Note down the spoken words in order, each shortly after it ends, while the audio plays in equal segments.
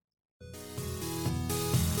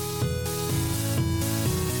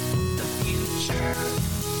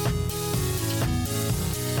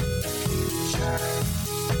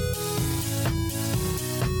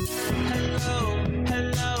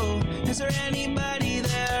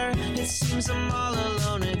seems I'm all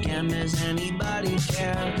alone again. Does anybody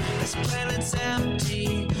care? This planet's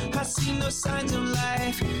empty. I see no signs of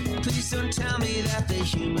life. Please don't tell me that the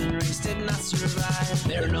human race did not survive.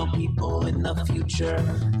 There are no people in the future.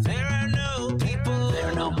 There are no people. There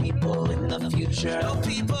are no people in the future. No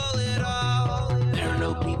people at all. There are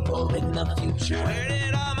no people in the future. Where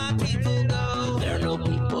did all my people go? There are no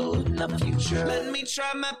people in the future. Let me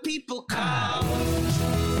try my people call.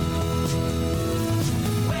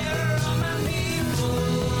 Where are all my people?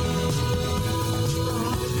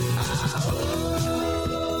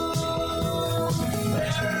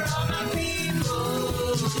 Where are all my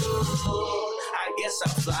people? I guess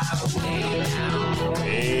I'll fly away now.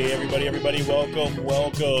 Hey, everybody,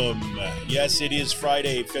 welcome. Yes, it is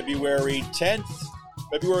Friday, February 10th,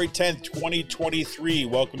 2023.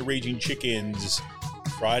 Welcome to Raging Chicken's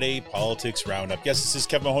Friday Politics Roundup. Yes, this is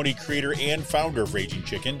Kevin Mahoney, creator and founder of Raging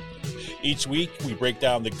Chicken. Each week, we break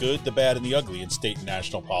down the good, the bad, and the ugly in state and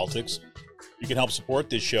national politics. You can help support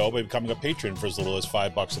this show by becoming a patron for as little as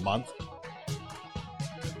 $5 a month.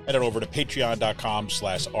 Head on over to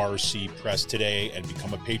patreon.com/rcpress today and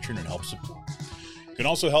become a patron and help support. You can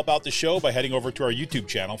also help out the show by heading over to our YouTube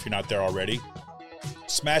channel if you're not there already.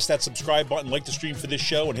 Smash that subscribe button, like the stream for this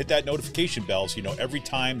show, and hit that notification bell so you know every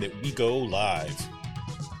time that we go live.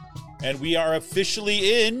 And we are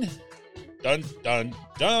officially in, dun, dun,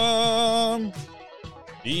 dun,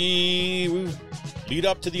 the lead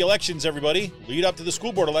up to the elections, everybody. Lead up to the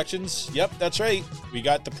school board elections. Yep, that's right. We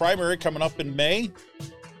got the primary coming up in May.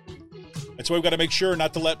 That's why we've got to make sure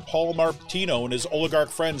not to let Paul Martino and his oligarch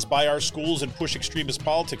friends buy our schools and push extremist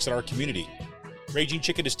politics in our community. Raging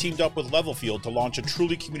Chicken has teamed up with Levelfield to launch a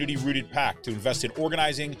truly community-rooted PAC to invest in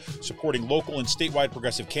organizing, supporting local and statewide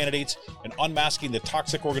progressive candidates, and unmasking the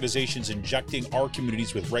toxic organizations injecting our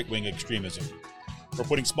communities with right-wing extremism. We're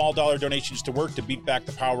putting small dollar donations to work to beat back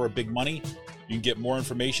the power of big money. You can get more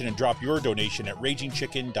information and drop your donation at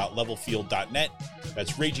ragingchicken.levelfield.net.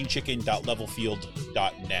 That's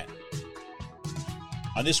ragingchicken.levelfield.net.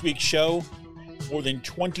 On this week's show, more than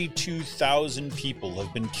 22,000 people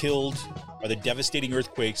have been killed by the devastating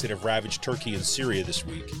earthquakes that have ravaged Turkey and Syria this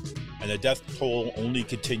week, and the death toll only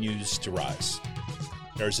continues to rise.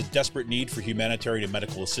 There's a desperate need for humanitarian and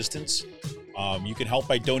medical assistance. You can help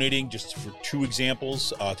by donating, just for two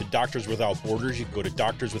examples, to Doctors Without Borders. You can go to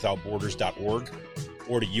doctorswithoutborders.org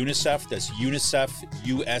or to UNICEF. That's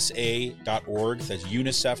unicefusa.org. That's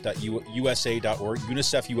unicef.usa.org,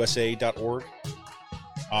 unicefusa.org.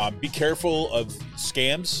 Be careful of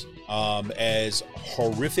scams. As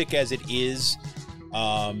horrific as it is,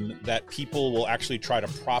 that people will actually try to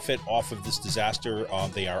profit off of this disaster,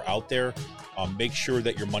 they are out there. Make sure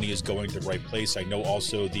that your money is going to the right place. I know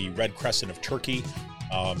also the Red Crescent of Turkey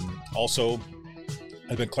also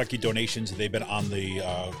have been collecting donations. They've been on the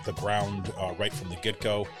ground right from the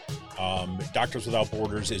get-go. Doctors Without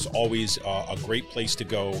Borders is always a great place to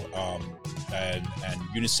go, and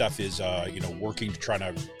UNICEF is working to try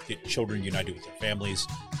to get children united with their families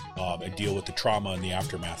and deal with the trauma and the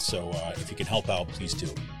aftermath. So if you can help out, please do.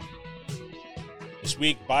 This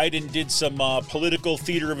week, Biden did some political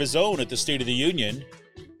theater of his own at the State of the Union.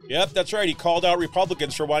 Yep, that's right. He called out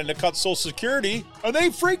Republicans for wanting to cut Social Security, and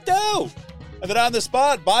they freaked out. And then on the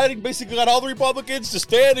spot, Biden basically got all the Republicans to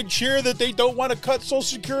stand and cheer that they don't want to cut Social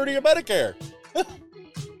Security or Medicare.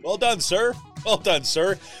 Well done, sir. Well done,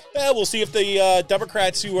 sir. We'll see if the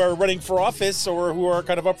Democrats who are running for office or who are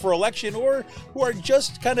kind of up for election or who are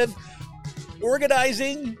just kind of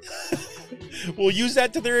organizing will use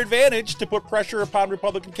that to their advantage to put pressure upon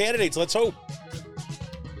Republican candidates. Let's hope.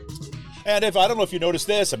 And I don't know if you noticed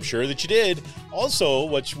this, I'm sure that you did. Also,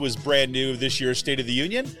 which was brand new this year's State of the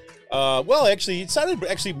Union, it sounded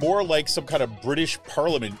actually more like some kind of British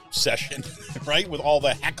Parliament session, right? With all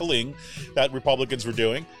the heckling that Republicans were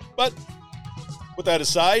doing. But with that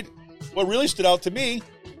aside, what really stood out to me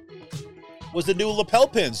was the new lapel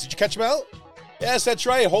pins. Did you catch them out? Yes, that's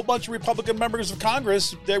right. A whole bunch of Republican members of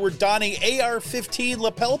Congress, they were donning AR-15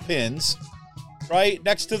 lapel pins, right,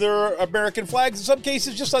 next to their American flags. In some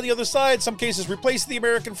cases, just on the other side. Some cases, replace the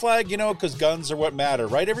American flag, because guns are what matter,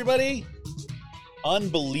 right, everybody?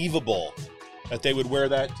 Unbelievable that they would wear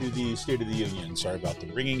that to the State of the Union. Sorry about the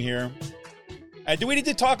ringing here. And do we need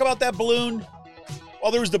to talk about that balloon?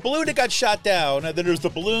 Well, there was the balloon that got shot down, and then there's the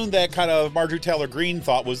balloon that kind of Marjorie Taylor Greene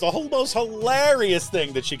thought was the most hilarious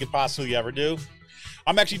thing that she could possibly ever do.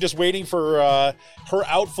 I'm actually just waiting for her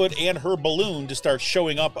outfit and her balloon to start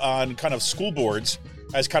showing up on kind of school boards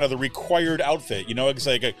as kind of the required outfit. It's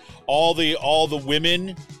like all the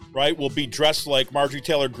women, right, will be dressed like Marjorie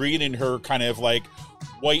Taylor Greene in her kind of like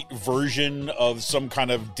white version of some kind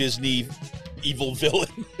of Disney evil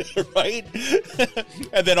villain, right?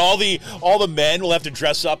 And then all the men will have to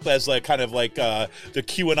dress up as like kind of like the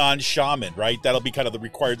QAnon shaman, right? That'll be kind of the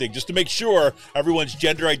required thing, just to make sure everyone's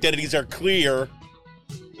gender identities are clear.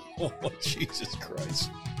 Oh, Jesus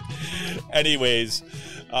Christ. Anyways,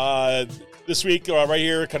 this week right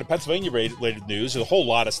here, kind of Pennsylvania-related news. There's a whole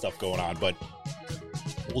lot of stuff going on, but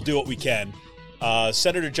we'll do what we can.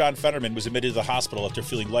 Senator John Fetterman was admitted to the hospital after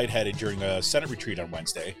feeling lightheaded during a Senate retreat on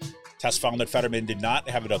Wednesday. Tests found that Fetterman did not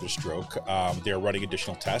have another stroke. They are running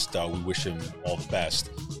additional tests. We wish him all the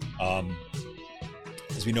best.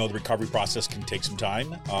 As we know, the recovery process can take some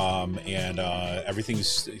time, and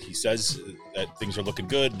he says that things are looking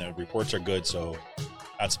good and the reports are good, so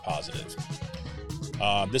that's positive.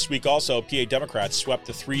 This week also, PA Democrats swept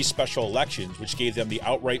the 3 special elections, which gave them the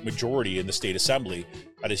outright majority in the state assembly.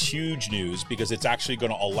 That is huge news because it's actually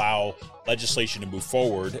going to allow legislation to move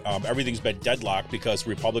forward. Everything's been deadlocked because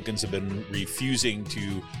Republicans have been refusing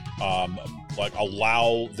to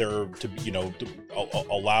allow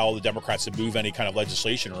the Democrats to move any kind of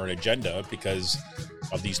legislation or an agenda because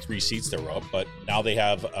of these 3 seats that were up. But now they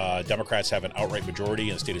have Democrats have an outright majority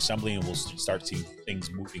in the state assembly, and we'll start seeing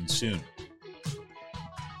things moving soon.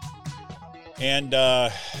 And,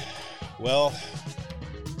 the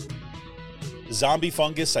zombie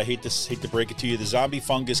fungus, I hate to break it to you, the zombie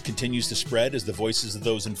fungus continues to spread as the voices of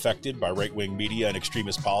those infected by right-wing media and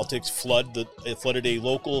extremist politics flooded a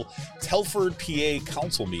local Telford, PA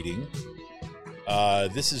council meeting.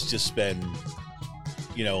 This has just been,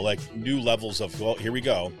 like new levels of, well, here we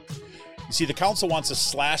go. You see, the council wants to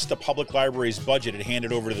slash the public library's budget and hand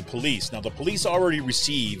it over to the police. Now, the police already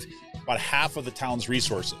receive about half of the town's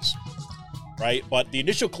resources. Right, but the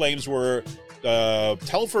initial claims were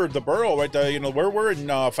Telford, the borough, right? We're in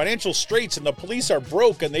financial straits, and the police are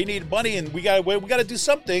broke, and they need money, and we got to do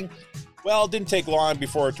something. Well, it didn't take long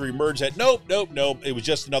before it to emerge that nope. It was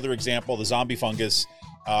just another example of the zombie fungus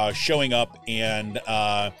showing up and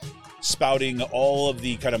spouting all of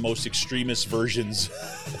the kind of most extremist versions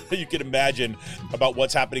that you can imagine about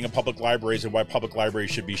what's happening in public libraries and why public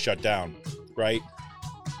libraries should be shut down. Right?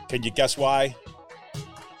 Can you guess why?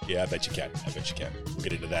 Yeah, I bet you can. We'll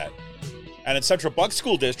get into that. And in Central Bucks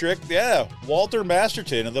School District, Walter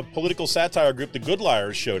Masterton of the political satire group The Good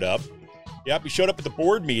Liars showed up. Yep, he showed up at the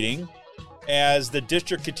board meeting as the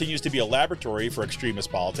district continues to be a laboratory for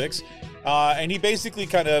extremist politics. And he basically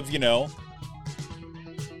kind of,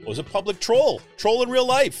 was a public troll in real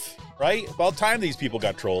life, right? About time these people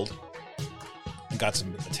got trolled and got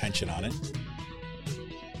some attention on it.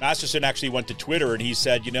 Masterton actually went to Twitter and he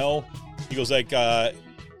said, he goes like,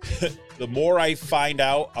 the more I find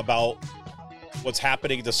out about what's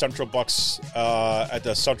happening at the Central Bucks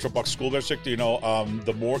School District,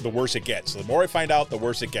 the worse it gets. So the more I find out, the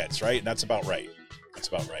worse it gets, right? And that's about right.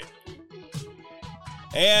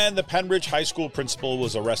 And the Pembridge High School principal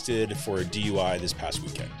was arrested for a DUI this past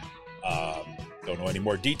weekend. Don't know any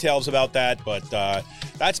more details about that, but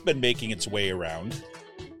that's been making its way around.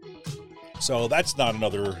 So that's not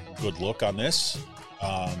another good look on this.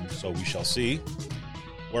 So we shall see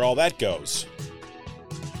where all that goes.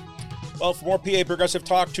 Well, for more PA Progressive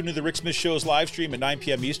Talk, tune into the Rick Smith Show's live stream at 9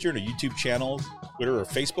 p.m. Eastern, a YouTube channel, Twitter, or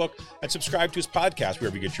Facebook, and subscribe to his podcast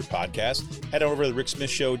wherever you get your podcast. Head over to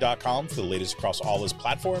thericksmithshow.com for the latest across all his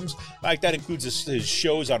platforms. Like that includes his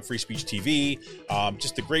shows on Free Speech TV,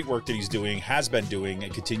 just the great work that he's doing, has been doing,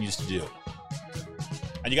 and continues to do.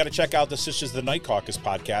 And you got to check out the Sisters of the Night Caucus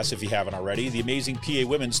podcast if you haven't already. The amazing PA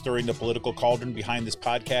women stirring the political cauldron behind this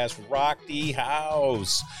podcast rock the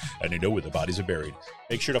house. And they know where the bodies are buried.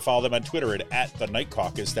 Make sure to follow them on Twitter at The Night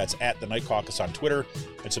Caucus. That's at The Night Caucus on Twitter.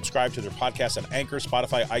 And subscribe to their podcast on Anchor,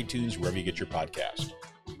 Spotify, iTunes, wherever you get your podcast.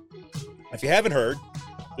 If you haven't heard,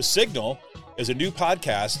 The Signal is a new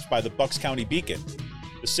podcast by the Bucks County Beacon.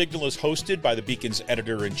 The Signal is hosted by the Beacon's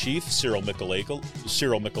editor-in-chief, Cyril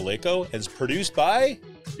Michaleko, and is produced by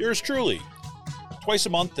yours truly. Twice a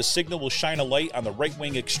month, The Signal will shine a light on the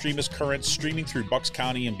right-wing extremist currents streaming through Bucks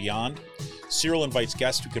County and beyond. Cyril invites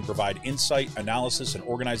guests who can provide insight, analysis, and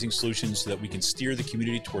organizing solutions so that we can steer the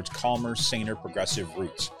community towards calmer, saner, progressive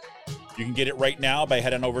routes. You can get it right now by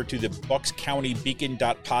heading over to the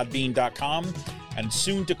buckscountybeacon.podbean.com and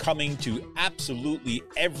soon to coming to absolutely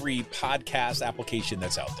every podcast application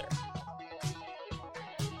that's out there.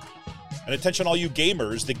 And attention all you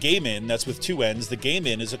gamers, the Game Inn, that's with 2 N's. The Game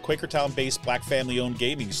Inn is a Quakertown-based black family-owned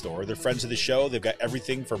gaming store. They're friends of the show. They've got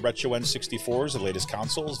everything from retro N64s, the latest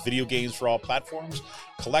consoles, video games for all platforms,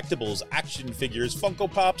 collectibles, action figures,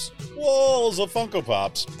 Funko Pops, walls of Funko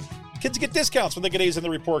Pops. Kids get discounts when they get A's in the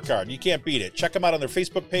report card. You can't beat it. Check them out on their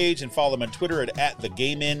Facebook page and follow them on Twitter at The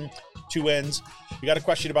Game Inn. 2 N's. You got a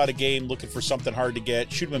question about a game, looking for something hard to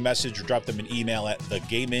get, shoot them a message or drop them an email at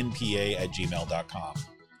thegameinpa@gmail.com.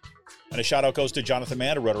 And a shout out goes to Jonathan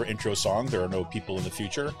Mann, who wrote our intro song, There Are No People in the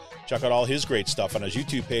Future. Check out all his great stuff on his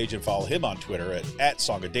YouTube page and follow him on Twitter at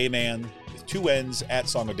SongADayman, with 2 N's, at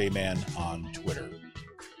SongADayman on Twitter.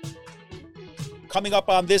 Coming up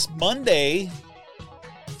on this Monday,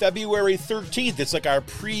 February 13th, it's like our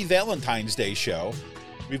pre-Valentine's Day show.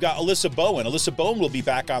 We've got Alyssa Bowen. Alyssa Bowen will be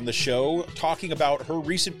back on the show talking about her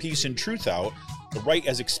recent piece in Truth Out. The right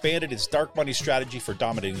has expanded its dark money strategy for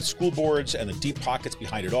dominating school boards and the deep pockets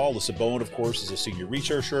behind it all. Alyssa Bowen, of course, is a senior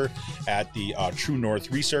researcher at the True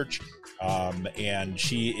North Research. And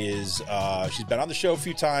she's been on the show a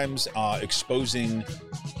few times, exposing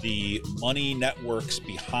the money networks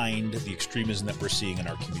behind the extremism that we're seeing in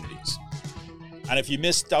our communities. And if you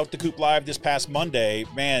missed out the Coop Live this past Monday,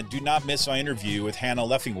 man, do not miss my interview with Hannah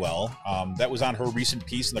Leffingwell. That was on her recent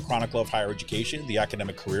piece in the Chronicle of Higher Education. The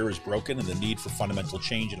academic career is broken and the need for fundamental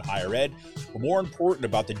change in higher ed. But more important,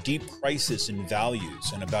 about the deep crisis in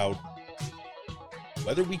values and about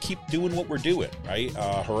whether we keep doing what we're doing, right?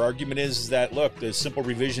 Her argument is that, look, the simple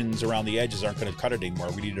revisions around the edges aren't going to cut it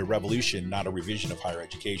anymore. We need a revolution, not a revision of higher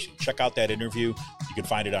education. Check out that interview. You can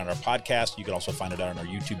find it on our podcast. You can also find it on our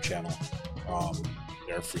YouTube channel.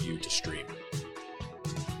 There for you to stream.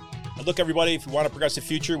 And look, everybody, if you want a progressive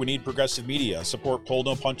future, we need progressive media. Support Pull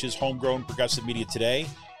No Punches, homegrown progressive media today.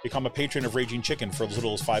 Become a patron of Raging Chicken for as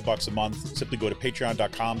little as $5 a month. Simply go to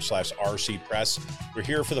patreon.com/rcpress. We're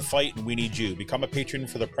here for the fight and we need you. Become a patron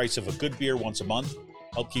for the price of a good beer once a month.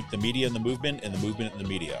 Help keep the media in the movement and the movement in the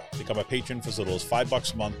media. Become a patron for as little as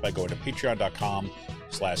 $5 a month by going to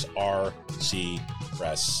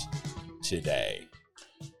patreon.com/rcpress today.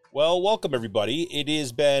 Well, welcome, everybody. It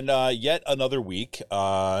has been yet another week.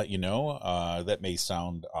 That may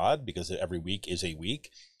sound odd because every week is a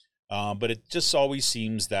week. But it just always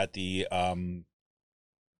seems that the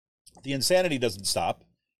insanity doesn't stop.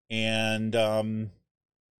 And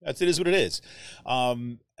it is what it is.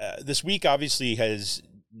 This week, obviously, has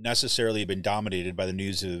necessarily been dominated by the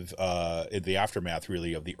news of the aftermath,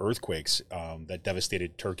 really, of the earthquakes that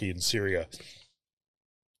devastated Turkey and Syria.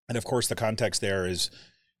 And, of course, the context there is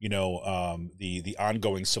the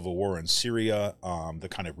ongoing civil war in Syria, the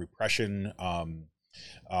kind of repression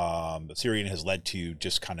the Syrian has led to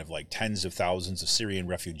just kind of like tens of thousands of Syrian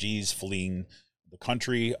refugees fleeing the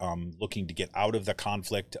country, looking to get out of the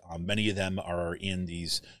conflict. Many of them are in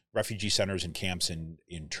these refugee centers and camps in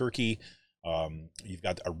Turkey. You've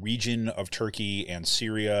got a region of Turkey and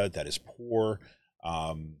Syria that is poor,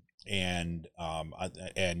 and not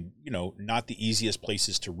the easiest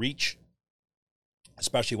places to reach,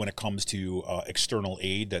 especially when it comes to external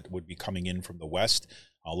aid that would be coming in from the West.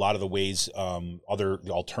 A lot of the ways other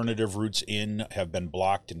alternative routes in have been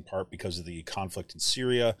blocked in part because of the conflict in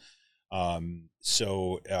Syria. And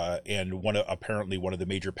apparently one of the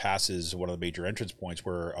major passes, one of the major entrance points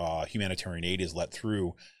where humanitarian aid is let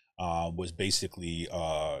through was basically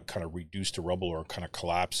kind of reduced to rubble or kind of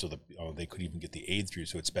collapsed so that they couldn't even get the aid through.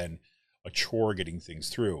 So it's been a chore getting things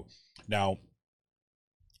through. Now,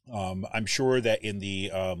 I'm sure that in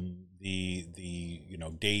the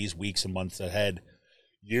days, weeks, and months ahead,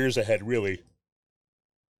 years ahead, really,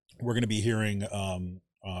 we're going to be hearing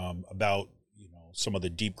about some of the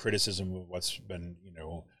deep criticism of what's been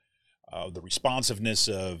the responsiveness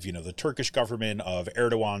of the Turkish government, of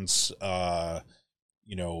Erdogan's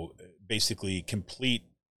basically complete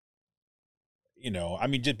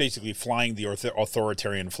just basically flying the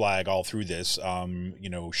authoritarian flag all through this,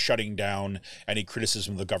 shutting down any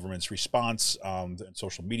criticism of the government's response on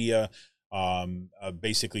social media,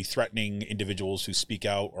 basically threatening individuals who speak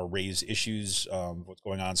out or raise issues of what's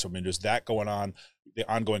going on. So there's that going on,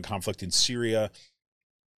 the ongoing conflict in Syria,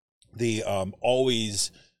 it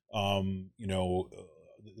always seems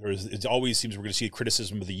we're going to see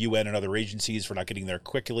criticism of the UN and other agencies for not getting there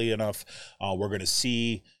quickly enough. We're going to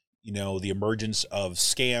see the emergence of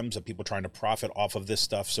scams of people trying to profit off of this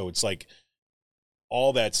stuff. So it's like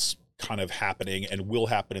all that's kind of happening and will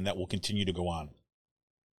happen, and that will continue to go on.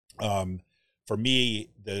 For me,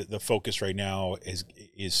 the focus right now is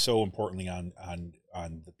so importantly on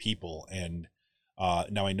the people. And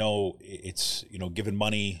now I know it's, giving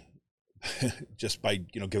money just by,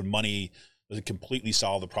 giving money doesn't completely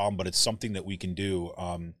solve the problem, but it's something that we can do.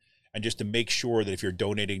 And just to make sure that if you're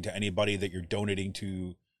donating to anybody, that you're donating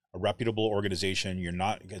to a reputable organization.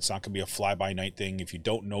 It's not going to be a fly-by-night thing. If you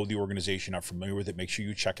don't know the organization, not familiar with it, make sure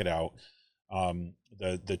you check it out.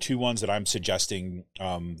 The two ones that I'm suggesting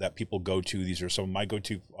that people go to, these are some of my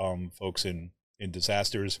go-to folks in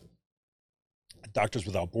disasters. Doctors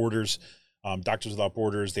Without Borders Doctors Without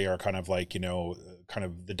Borders, they are kind of like, kind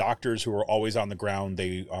of the doctors who are always on the ground.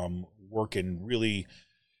 They work in really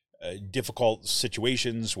difficult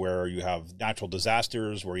situations where you have natural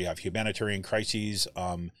disasters, where you have humanitarian crises,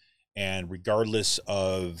 and regardless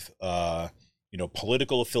of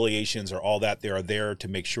political affiliations or all that, they are there to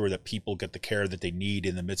make sure that people get the care that they need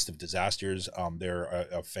in the midst of disasters. They're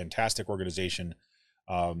a fantastic organization,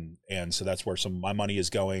 and so that's where some of my money is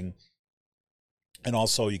going. And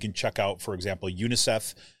also, you can check out, for example,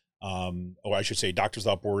 UNICEF. Or I should say Doctors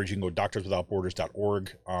Without Borders. You can go doctorswithoutborders.org.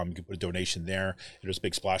 You can put a donation there. There's a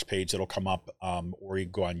big splash page that'll come up, or you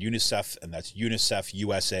can go on UNICEF, and that's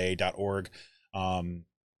unicefusa.org.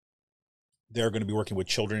 They're going to be working with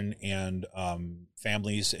children and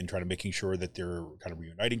families and trying to making sure that they're kind of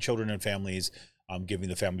reuniting children and families, giving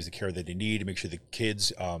the families the care that they need to make sure the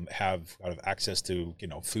kids have kind of access to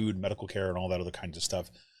food, medical care, and all that other kinds of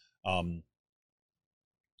stuff.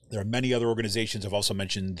 There are many other organizations. I've also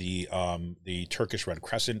mentioned the Turkish Red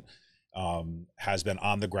Crescent has been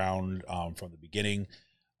on the ground from the beginning.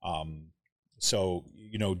 So,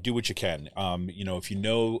 do what you can. If you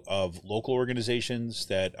know of local organizations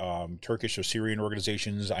that Turkish or Syrian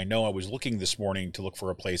organizations, I know I was looking this morning to look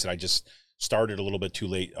for a place, and I just started a little bit too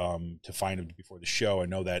late to find it before the show. I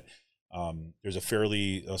know that there's a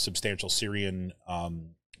fairly substantial Syrian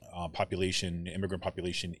immigrant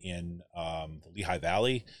population in the Lehigh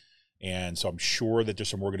Valley. And so I'm sure that there's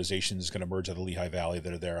some organizations going to emerge out of the Lehigh Valley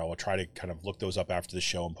that are there. I'll try to kind of look those up after the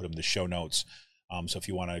show and put them in the show notes. So if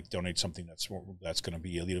you want to donate something that's going to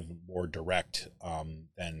be a little bit more direct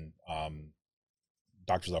than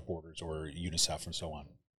Doctors Without Borders or UNICEF and so on.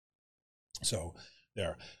 So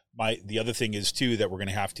there. The other thing is too that we're going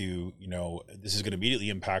to have to, this is going to immediately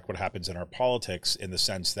impact what happens in our politics in the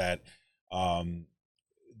sense that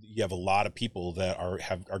you have a lot of people that are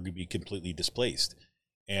going to be completely displaced,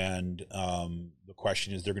 and the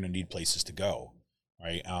question is they're going to need places to go,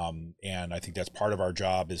 right? And I think that's part of our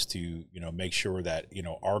job is to make sure that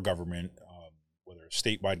our government, whether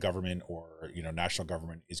statewide government or national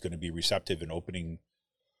government, is going to be receptive in opening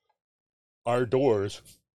our doors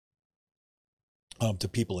to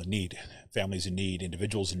people in need, families in need,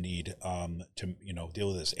 individuals in need, to deal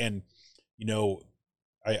with this. And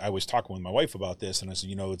I was talking with my wife about this, and I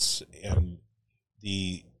said,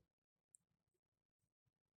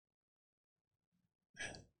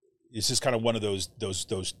 this is kind of one of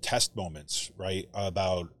those test moments, right,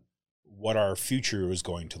 about what our future is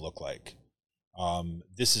going to look like.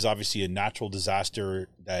 This is obviously a natural disaster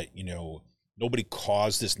that nobody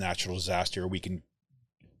caused this natural disaster. We can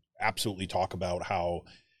absolutely talk about how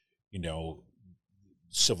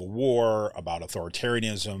civil war, about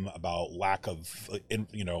authoritarianism, about lack of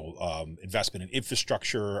investment in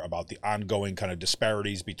infrastructure, about the ongoing kind of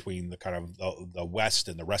disparities between the kind of the West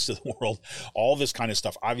and the rest of the world. All this kind of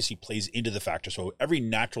stuff obviously plays into the factor. So every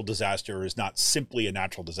natural disaster is not simply a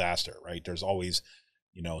natural disaster, right? There's always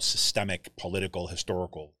systemic, political,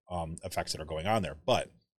 historical effects that are going on there.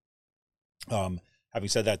 But having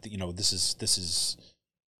said that, this is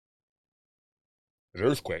an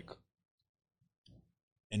earthquake.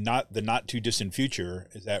 And not too distant future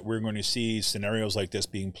is that we're going to see scenarios like this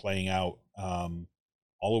playing out all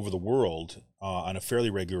over the world on a fairly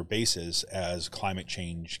regular basis as climate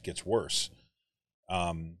change gets worse.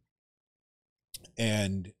 And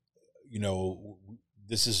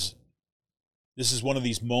this is one of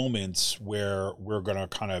these moments where we're going to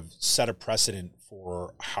kind of set a precedent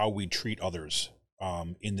for how we treat others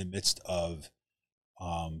in the midst of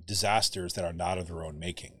disasters that are not of their own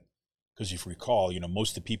making. Because if you recall, most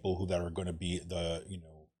of the people who are going to be who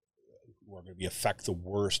are going to be affected the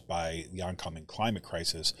worst by the oncoming climate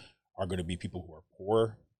crisis are going to be people who are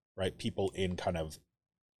poor, right? People in kind of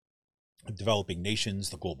developing nations,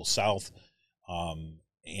 the global South,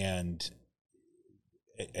 and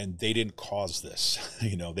they didn't cause this.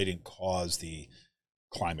 They didn't cause the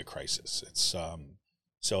climate crisis. It's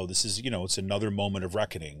so this is it's another moment of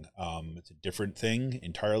reckoning. It's a different thing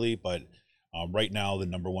entirely, but. Right now, the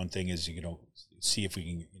number one thing is, see if we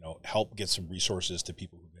can, help get some resources to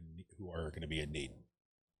people who are going to be in need.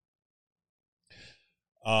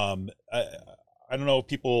 I don't know if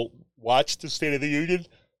people watched the State of the Union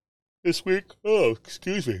this week. Oh,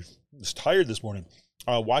 excuse me. I was tired this morning.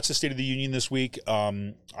 Watched the State of the Union this week.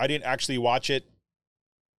 I didn't actually watch it.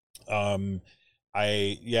 I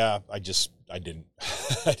didn't.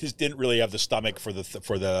 I just didn't really have the stomach for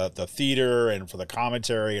the theater and for the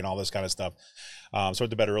commentary and all this kind of stuff. So I went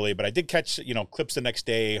to bed early, but I did catch clips the next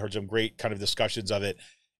day. Heard some great kind of discussions of it,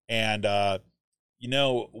 and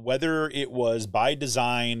whether it was by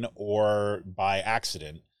design or by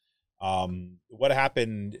accident, What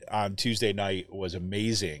happened on Tuesday night was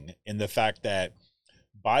amazing in the fact that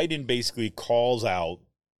Biden basically calls out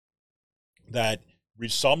that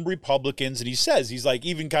some Republicans, and he says, he's like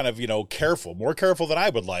even kind of, careful, more careful than I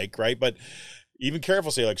would like, right? But even careful,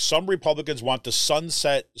 say like some Republicans want to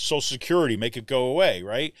sunset Social Security, make it go away,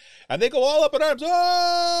 right? And they go all up in arms,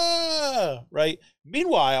 right?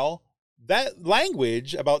 Meanwhile, that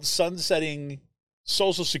language about sunsetting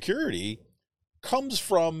Social Security comes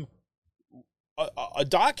from a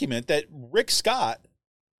document that Rick Scott,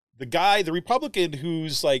 the Republican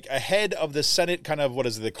who's like ahead of the Senate, kind of, what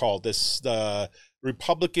is it they call this, the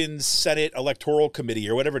Republican Senate Electoral Committee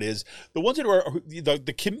or whatever it is, the ones that are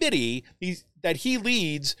the committee that he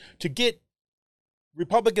leads to get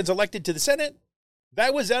Republicans elected to the Senate.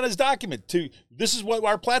 That was on his document. This is what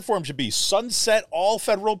our platform should be: sunset all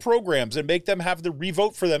federal programs and make them have to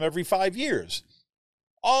revote for them every 5 years.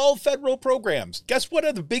 All federal programs. Guess what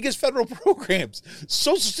are the biggest federal programs?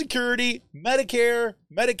 Social Security, Medicare,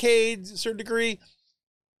 Medicaid, to a certain degree,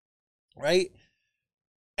 right?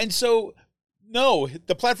 And so, no,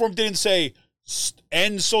 the platform didn't say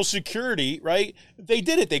end Social Security, right? They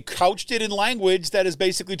did it. They couched it in language that is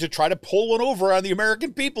basically to try to pull one over on the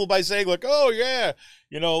American people by saying like, oh yeah,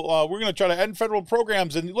 we're going to try to end federal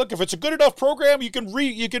programs, and look, if it's a good enough program, you can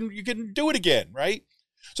do it again, right?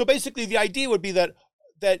 So basically, the idea would be that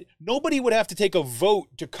nobody would have to take a vote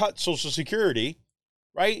to cut Social Security,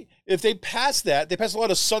 right? If they pass that, they pass a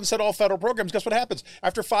lot of sunset all federal programs. Guess what happens?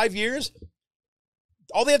 After 5 years,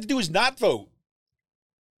 all they have to do is not vote,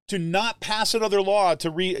 to not pass another law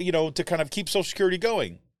to kind of keep Social Security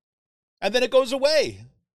going. And then it goes away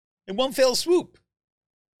in one fell swoop.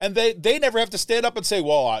 And they never have to stand up and say,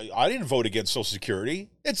 well, I didn't vote against Social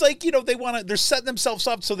Security. It's like, they're setting themselves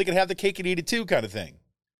up so they can have the cake and eat it too kind of thing.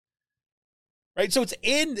 Right? So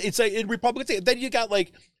it's like in Republicans. Then you got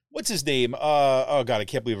like, what's his name? Oh God, I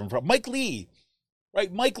can't believe him. Mike Lee.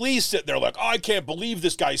 Right? Mike Lee's sitting there like, I can't believe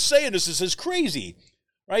this guy's saying this. This is crazy.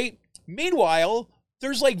 Right? Meanwhile,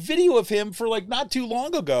 there's like video of him for like not too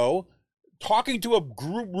long ago talking to a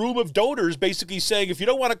room of donors, basically saying, if you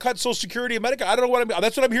don't want to cut Social Security and Medicare, I don't know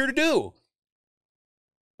that's what I'm here to do.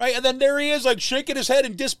 Right? And then there he is, like shaking his head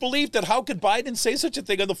in disbelief that how could Biden say such a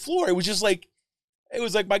thing on the floor? It was like,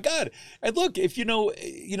 my God. And look, if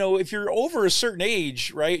if you're over a certain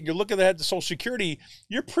age, right, and you're looking ahead to Social Security,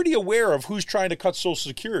 you're pretty aware of who's trying to cut Social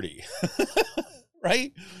Security,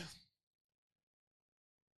 right?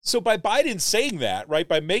 So by Biden saying that, right,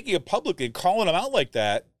 by making it public and calling him out like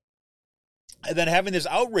that, and then having this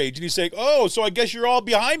outrage, and he's saying, oh, so I guess you're all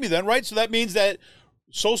behind me then, right? So that means that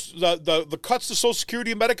the cuts to Social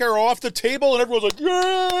Security and Medicare are off the table, and everyone's like,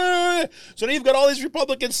 yeah! So now you've got all these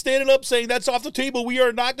Republicans standing up saying that's off the table, we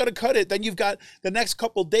are not going to cut it. Then you've got the next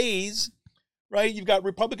couple days, right, you've got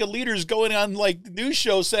Republican leaders going on like news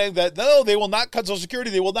shows saying that, no, they will not cut Social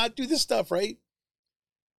Security, they will not do this stuff, right?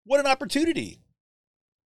 What an opportunity.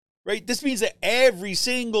 Right? This means that every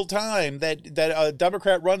single time that a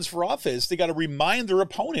Democrat runs for office, they got to remind their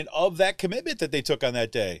opponent of that commitment that they took on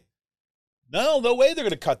that day. No way they're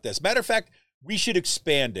going to cut this. Matter of fact, we should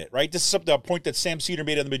expand it, right? This is a point that Sam Cedar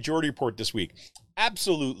made on the Majority Report this week.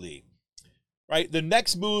 Absolutely. Right? The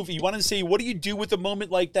next move, you want to say, what do you do with a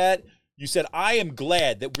moment like that? You said, I am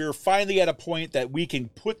glad that we're finally at a point that we can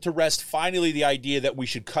put to rest finally the idea that we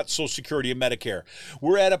should cut Social Security and Medicare.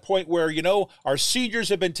 We're at a point where, our seniors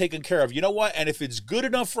have been taken care of. You know what? And if it's good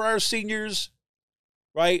enough for our seniors,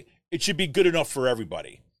 right, it should be good enough for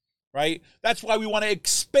everybody, right? That's why we want to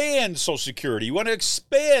expand Social Security. We want to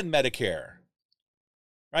expand Medicare,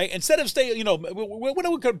 right? Instead of staying, when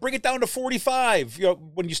are we going to bring it down to 45,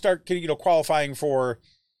 when you start, qualifying for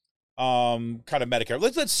kind of Medicare.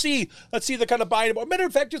 Let's see the kind of buy-in. Matter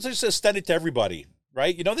of fact, just extend it to everybody,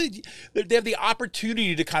 right? They have the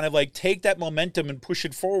opportunity to kind of like take that momentum and push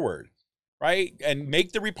it forward, right? And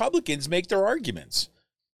make the Republicans make their arguments.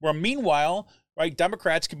 Where meanwhile, right,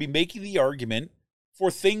 Democrats could be making the argument for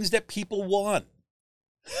things that people want,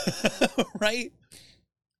 right?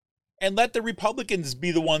 And let the Republicans be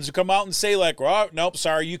the ones who come out and say like, well, nope,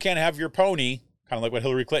 sorry, you can't have your pony. Kind of like what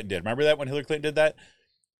Hillary Clinton did. Remember that when Hillary Clinton did that?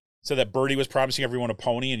 So that Bernie was promising everyone a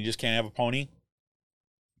pony and you just can't have a pony.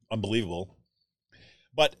 Unbelievable.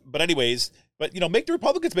 But anyways, make the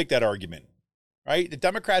Republicans make that argument, right? The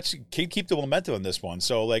Democrats can keep the momentum on this one.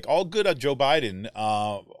 So like all good on Joe Biden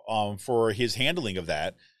for his handling of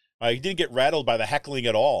that. He didn't get rattled by the heckling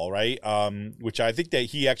at all, right? Which I think that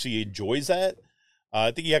he actually enjoys that.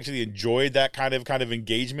 I think he actually enjoyed that kind of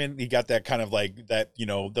engagement. He got that kind of like that,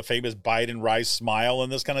 the famous Biden Rice smile and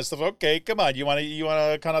this kind of stuff. Okay, come on, you want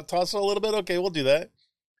to kind of tussle a little bit? Okay, we'll do that.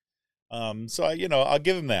 So I'll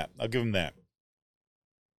give him that.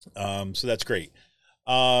 So that's great.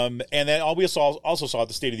 And then we also saw at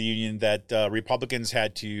the State of the Union that Republicans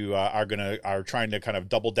are trying to kind of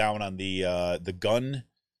double down on the gun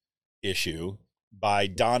issue by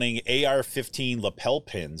donning AR-15 lapel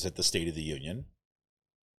pins at the State of the Union.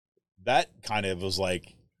 That kind of was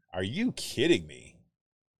like, are you kidding me?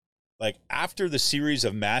 Like, after the series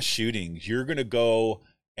of mass shootings, you're going to go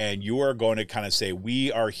and you are going to kind of say,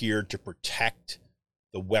 we are here to protect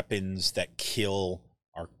the weapons that kill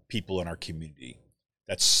our people in our community,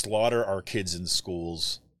 that slaughter our kids in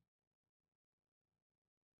schools,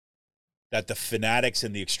 that the fanatics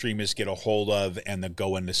and the extremists get a hold of and then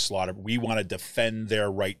go into slaughter. We want to defend their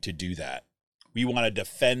right to do that. We want to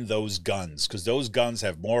defend those guns because those guns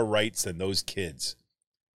have more rights than those kids.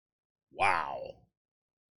 Wow.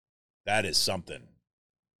 That is something.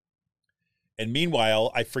 And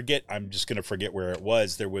meanwhile, I'm just going to forget where it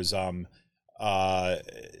was. There was, let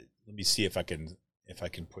me see if I can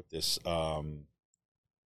put this,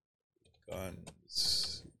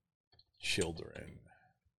 guns, children.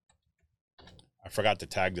 I forgot to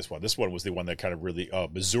tag this one. This one was the one that kind of really,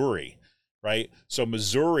 Missouri, right? So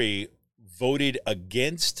Missouri voted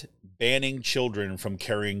against banning children from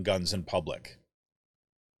carrying guns in public.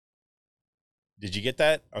 Did you get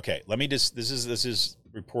that? Okay, this is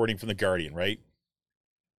reporting from The Guardian, right?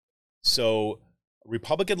 So, a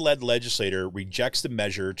Republican-led legislator rejects the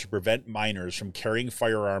measure to prevent minors from carrying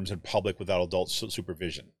firearms in public without adult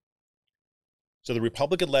supervision. So the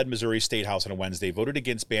Republican-led Missouri State House on a Wednesday voted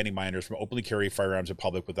against banning minors from openly carrying firearms in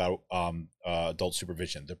public without adult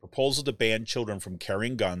supervision. The proposal to ban children from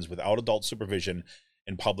carrying guns without adult supervision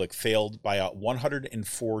in public failed by a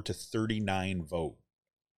 104 to 39 vote.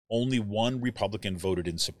 Only one Republican voted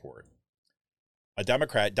in support. A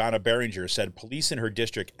Democrat, Donna Behringer, said police in her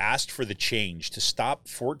district asked for the change to stop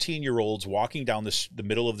 14-year-olds walking down the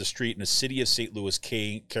middle of the street in the city of St. Louis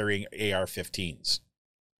carrying AR-15s.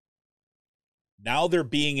 Now they have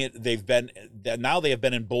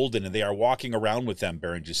been emboldened and they are walking around with them,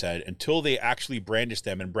 Behringer said, until they actually brandish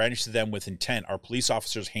them and brandish them with intent. Our police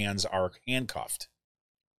officers' hands are handcuffed.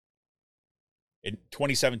 In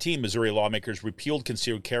 2017, Missouri lawmakers repealed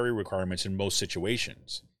concealed carry requirements in most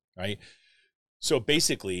situations, right? So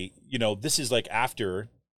basically, this is like after,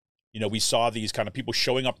 we saw these kind of people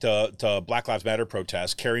showing up to Black Lives Matter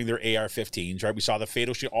protests, carrying their AR-15s, right? We saw the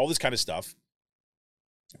fatal shooting, all this kind of stuff,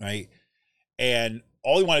 right? And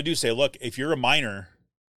all we want to do is say, look, if you're a minor,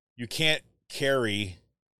 you can't carry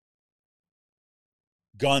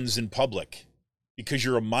guns in public because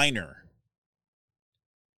you're a minor.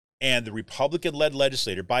 And the Republican-led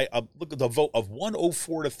legislator, by look at the vote of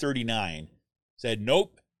 104 to 39, said,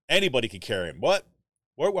 nope, anybody can carry them. What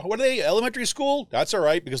are they, elementary school? That's all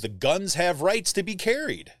right, because the guns have rights to be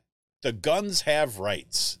carried. The guns have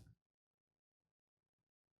rights.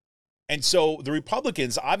 And so the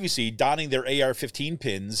Republicans, obviously donning their AR-15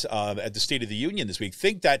 pins at the State of the Union this week,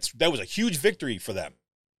 think that was a huge victory for them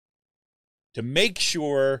to make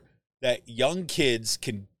sure that young kids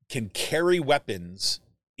can carry weapons,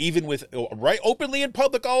 even with right openly in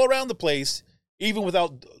public all around the place, even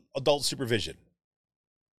without adult supervision.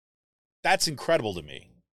 That's incredible to me.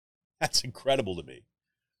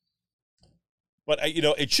 But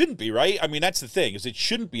it shouldn't be, right? I mean, that's the thing, is it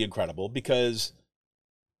shouldn't be incredible because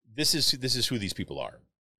this is who these people are.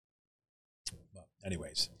 Well,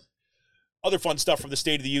 anyways, other fun stuff from the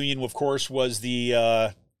State of the Union, of course, was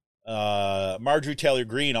the Marjorie Taylor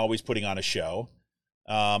Greene always putting on a show.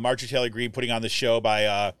 Marjorie Taylor Greene putting on the show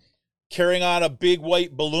by carrying on a big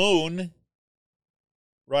white balloon,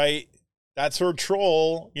 right? That's her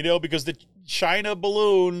troll, because the China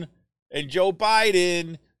balloon and Joe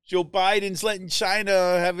Biden's letting China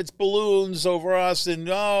have its balloons over us, and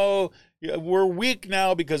we're weak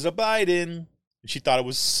now because of Biden. She thought it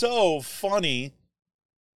was so funny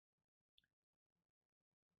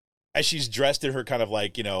as she's dressed in her kind of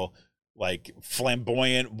like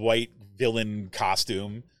flamboyant white villain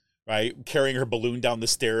costume, right? Carrying her balloon down the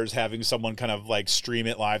stairs, having someone kind of like stream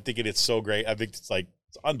it live, thinking it's so great. I think it's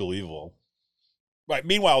unbelievable. Right.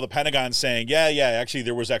 Meanwhile, the Pentagon's saying, actually,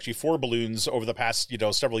 there was 4 balloons over the past,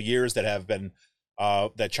 several years that have been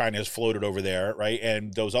that China has floated over there, right?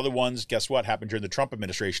 And those other ones, guess what, happened during the Trump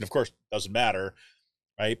administration. Of course, doesn't matter,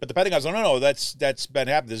 right? But the Pentagon's like, no, that's been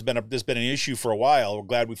happening. There's been an issue for a while. We're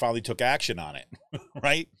glad we finally took action on it,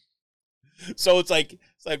 right? So it's like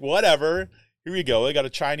whatever. Here we go. I got a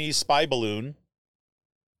Chinese spy balloon,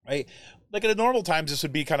 right? Like in normal times, this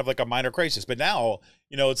would be kind of like a minor crisis, but now,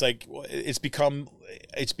 it's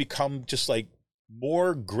become just like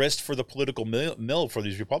more grist for the political mill for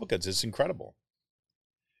these Republicans. It's incredible.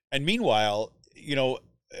 And meanwhile,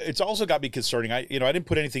 it's also got me concerning. I didn't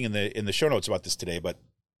put anything in the show notes about this today, but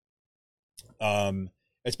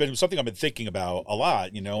it's been something I've been thinking about a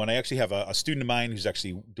lot, and I actually have a student of mine who's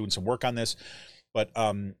actually doing some work on this. But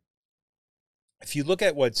if you look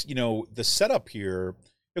at what's, the setup here,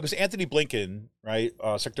 because Anthony Blinken, right,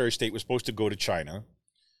 Secretary of State, was supposed to go to China,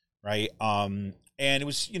 right? And it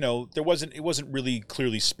was, it wasn't really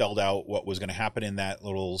clearly spelled out what was going to happen in that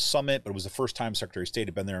little summit, but it was the first time Secretary of State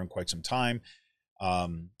had been there in quite some time.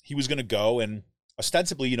 He was going to go, and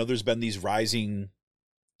ostensibly, there's been these rising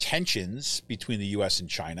tensions between the U.S. and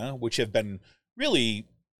China, which have been really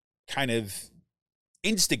kind of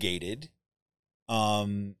instigated.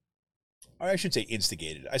 I should say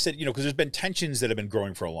instigated. I said, because there's been tensions that have been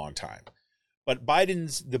growing for a long time. But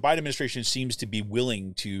the Biden administration seems to be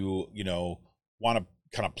willing to, want to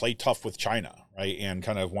kind of play tough with China, right? And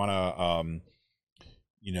kind of want to,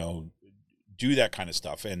 do that kind of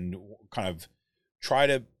stuff and kind of try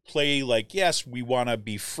to play like, yes, we want to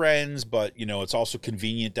be friends, but, it's also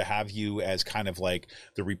convenient to have you as kind of like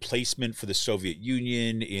the replacement for the Soviet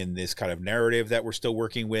Union in this kind of narrative that we're still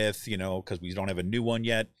working with, because we don't have a new one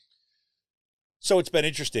yet. So it's been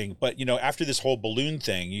interesting. But, after this whole balloon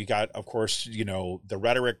thing, you got, of course, the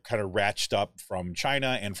rhetoric kind of ratcheted up from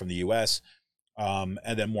China and from the U.S. And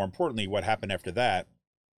then more importantly, what happened after that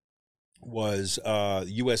was the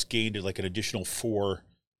U.S. gained like an additional 4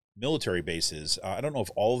 military bases. I don't know if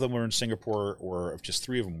all of them were in Singapore or if just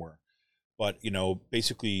 3 of them were, but,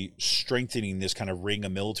 basically strengthening this kind of ring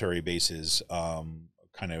of military bases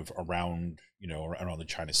kind of around, around the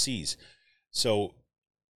China seas. So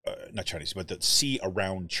not Chinese, but the sea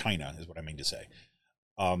around China is what I mean to say.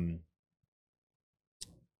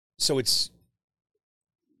 So it's,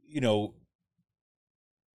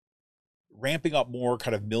 ramping up more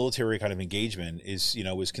kind of military kind of engagement is,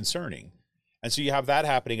 is concerning. And so you have that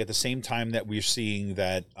happening at the same time that we're seeing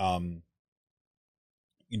that, the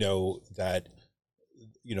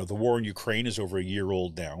war in Ukraine is over a year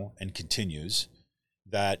old now and continues.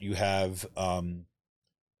 That you have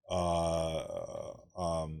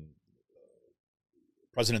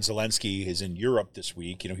President Zelensky is in Europe this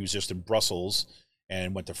week. He was just in Brussels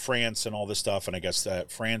and went to France and all this stuff. And I guess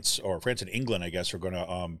that France and England, I guess, are going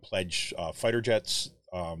to pledge fighter jets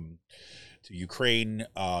to Ukraine.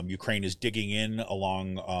 Ukraine is digging in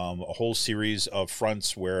along a whole series of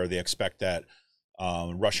fronts where they expect that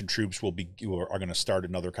Russian troops are going to start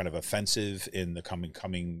another kind of offensive in the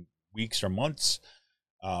coming weeks or months.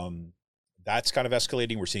 That's kind of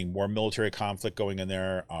escalating. We're seeing more military conflict going in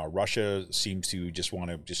there. Russia seems to just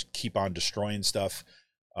want to just keep on destroying stuff.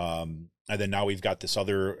 And then now we've got this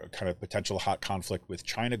other kind of potential hot conflict with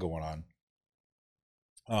China going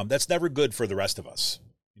on. That's never good for the rest of us.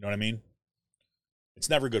 You know what I mean? It's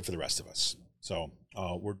never good for the rest of us. So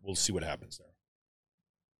we'll see what happens there.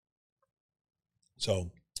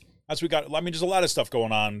 So that's what we got. I mean, there's a lot of stuff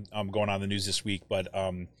going on in the news this week, but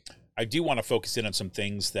I do want to focus in on some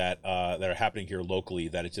things that are happening here locally.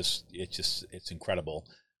 That it's incredible,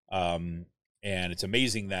 and it's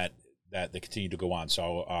amazing that they continue to go on.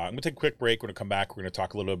 So I'm going to take a quick break. We're going to come back. We're going to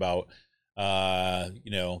talk a little bit about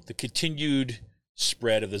the continued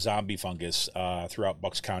spread of the zombie fungus throughout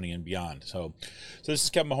Bucks County and beyond. So this is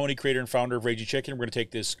Kevin Mahoney, creator and founder of Raging Chicken. We're going to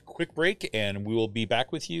take this quick break, and we will be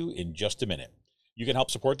back with you in just a minute. You can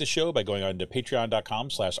help support the show by going on to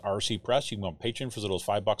patreon.com/rcpress. You can go on Patreon for as little as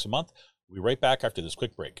 $5 a month. We'll be right back after this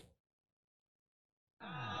quick break.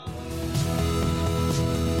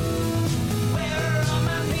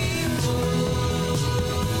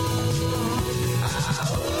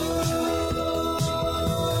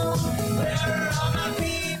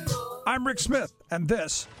 I'm Rick Smith, and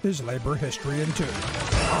this is Labor History in 2.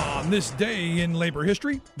 On this day in labor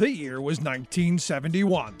history, the year was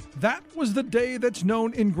 1971. That was the day that's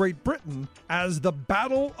known in Great Britain as the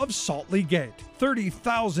Battle of Saltley Gate.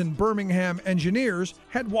 30,000 Birmingham engineers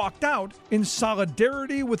had walked out in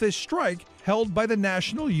solidarity with a strike held by the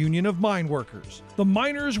National Union of Mine Workers. The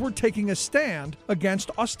miners were taking a stand against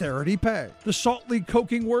austerity pay. The Saltley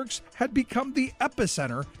Coking Works had become the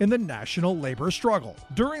epicenter in the national labor struggle.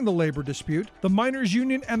 During the labor dispute, the miners'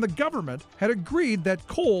 union and the government had agreed that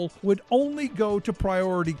coal would only go to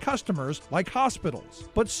priority customers like hospitals.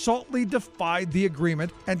 But Saltley defied the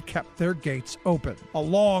agreement and kept their gates open. A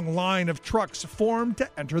long line of trucks formed to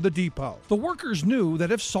enter the depot. The workers knew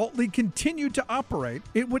that if Saltley continued to operate,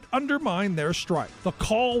 it would undermine their strike. The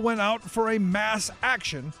call went out for a mass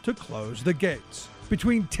action to close the gates.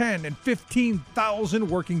 Between 10 and 15,000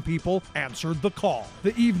 working people answered the call.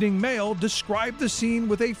 The Evening Mail described the scene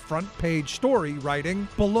with a front-page story, writing,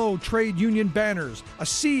 "Below trade union banners, a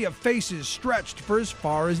sea of faces stretched for as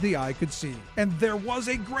far as the eye could see. And there was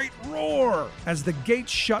a great roar as the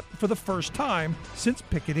gates shut for the first time since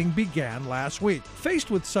picketing began last week." Faced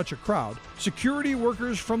with such a crowd, security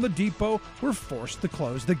workers from the depot were forced to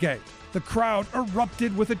close the gate. The crowd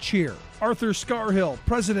erupted with a cheer. Arthur Scarhill,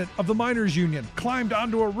 president of the Miners Union, climbed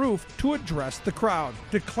onto a roof to address the crowd,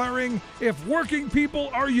 declaring, "If working people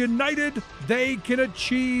are united, they can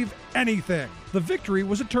achieve anything." The victory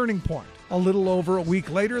was a turning point. A little over a week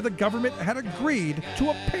later, the government had agreed to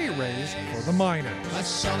a pay raise for the miners. A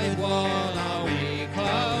solid wall are we.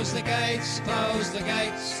 Close the gates, close the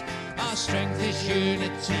gates. Our strength is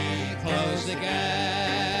unity. Close the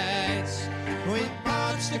gates. We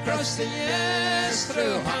marched across the years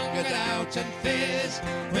through hunger, doubt and fears.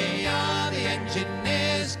 We are the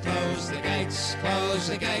engineers. Close the gates, close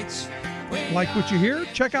the gates. Like what you hear?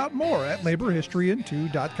 Check out more at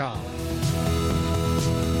laborhistoryin2.com.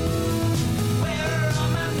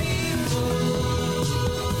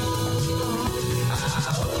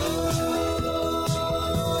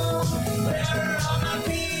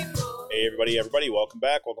 Hey, everybody, welcome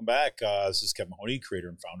back. This is Kevin Mahoney, creator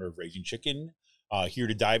and founder of Raging Chicken. Here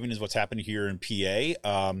to dive in is what's happening here in PA.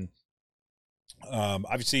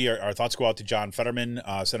 Obviously, our thoughts go out to John Fetterman.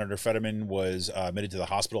 Senator Fetterman was admitted to the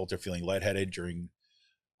hospital after feeling lightheaded during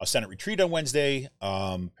a Senate retreat on Wednesday.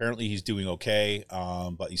 Apparently, he's doing okay,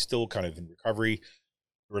 but he's still kind of in recovery.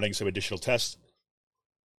 We're running some additional tests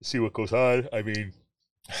to see what goes on. I mean,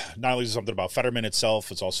 not only is it something about Fetterman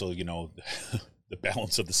itself, it's also, the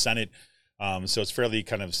balance of the Senate. So it's fairly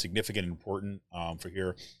kind of significant and important for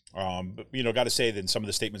here. But, got to say that in some of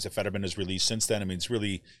the statements that Fetterman has released since then, I mean, it's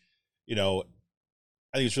really, I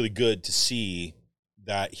think it's really good to see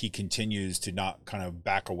that he continues to not kind of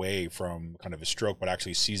back away from kind of a stroke, but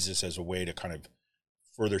actually sees this as a way to kind of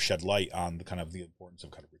further shed light on the kind of the importance of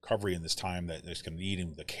kind of recovery in this time that there's going to need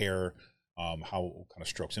in the care, how kind of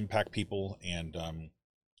strokes impact people, and,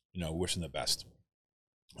 wish them the best.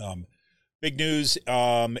 Big news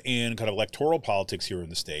in kind of electoral politics here in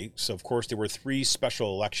the state. So, of course, there were 3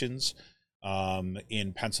 special elections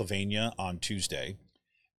in Pennsylvania on Tuesday,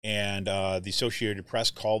 and the Associated Press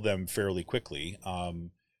called them fairly quickly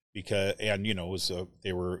because, and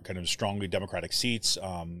they were kind of strongly Democratic seats.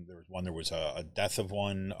 There was a death of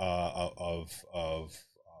one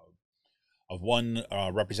one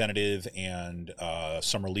representative, and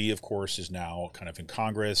Summer Lee, of course, is now kind of in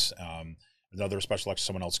Congress. Another special election,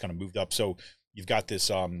 someone else kind of moved up. So you've got this.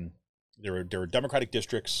 There were Democratic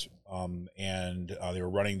districts, and they were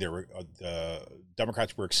running. The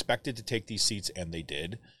Democrats were expected to take these seats, and they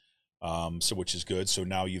did. So which is good. So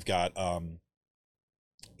now you've got, in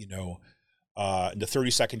the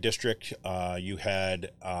 32nd district, you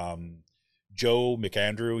had Joe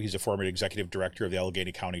McAndrew. He's a former executive director of the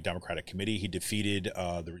Allegheny County Democratic Committee. He defeated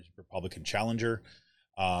the Republican challenger.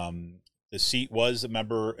 The seat was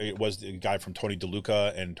it was the guy from Tony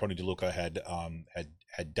DeLuca, and Tony DeLuca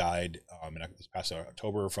had died this past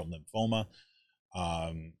October from lymphoma.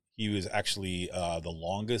 He was actually the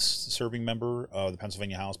longest serving member of the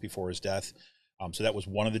Pennsylvania House before his death. So that was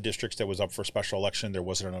one of the districts that was up for special election. There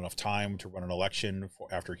wasn't enough time to run an election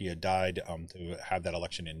after he had died to have that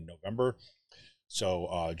election in November.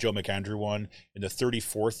 So Joe McAndrew won. In the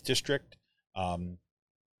 34th district,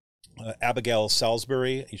 Abigail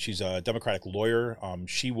Salisbury, she's a Democratic lawyer.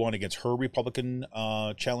 She won against her Republican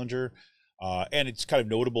challenger. And it's kind of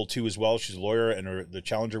notable, too, as well. She's a lawyer, and the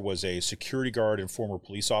challenger was a security guard and former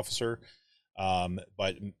police officer.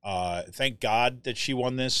 But thank God that she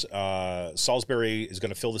won this. Salisbury is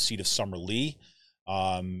going to fill the seat of Summer Lee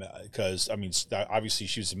because, obviously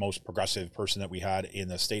she was the most progressive person that we had in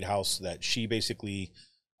the state house, that she basically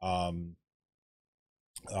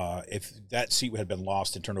if that seat had been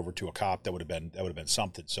lost and turned over to a cop, that would have been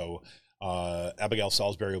something. So Abigail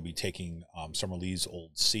Salisbury will be taking Summer Lee's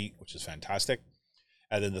old seat, which is fantastic.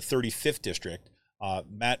 And then the 35th district,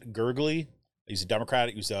 Matt Gergely, he's a Democrat.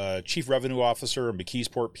 He was a chief revenue officer in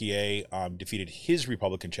McKeesport, PA, defeated his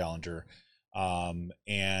Republican challenger,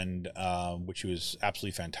 which was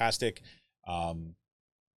absolutely fantastic.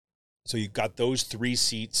 So you've got those 3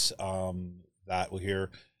 seats that we'll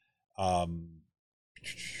hear.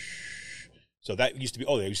 So that used to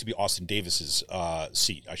be Austin Davis's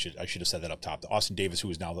seat. I should have said that up top. Austin Davis, who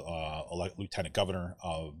is now the lieutenant governor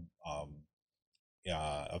of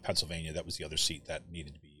Pennsylvania, that was the other seat that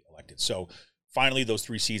needed to be elected. So finally, those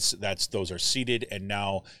 3 seats, those are seated, and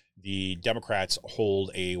now the Democrats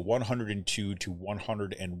hold a 102 to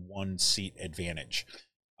 101 seat advantage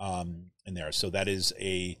in there. So that is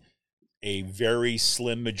a very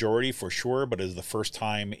slim majority for sure, but it is the first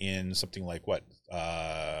time in something like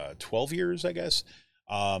 12 years, I guess.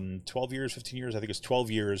 12 years, 15 years, I think it's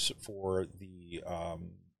 12 years for the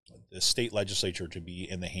state legislature to be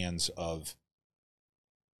in the hands of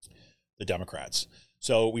the Democrats.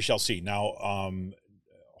 So we shall see. Now,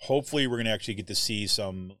 hopefully we're going to actually get to see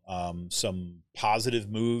some positive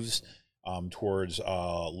moves towards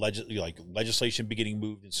legislation beginning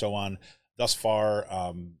moved and so on. Thus far,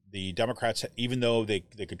 the Democrats, even though they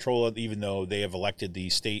control it, even though they have elected the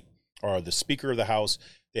state or the Speaker of the House,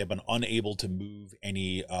 they have been unable to move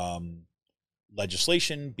any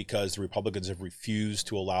legislation because the Republicans have refused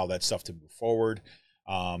to allow that stuff to move forward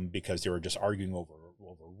because they were just arguing over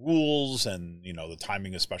rules and, you know, the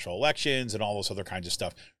timing of special elections and all those other kinds of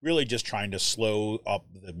stuff, really just trying to slow up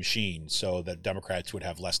the machine so that Democrats would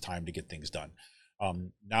have less time to get things done.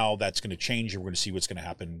 Now that's going to change, and we're going to see what's going to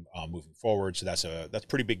happen moving forward. So that's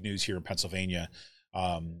pretty big news here in Pennsylvania. We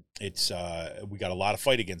got a lot of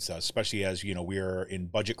fight against us, especially as, you know, we are in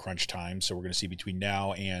budget crunch time. So we're going to see between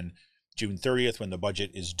now and June 30th, when the budget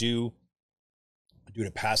is due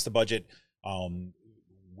to pass the budget.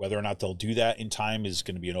 Whether or not they'll do that in time is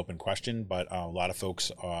going to be an open question, but a lot of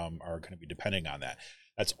folks are going to be depending on that.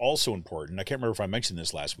 That's also important. I can't remember if I mentioned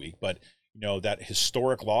this last week, but you know, that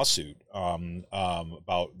historic lawsuit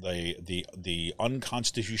about the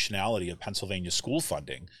unconstitutionality of Pennsylvania school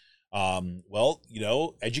funding. Well, you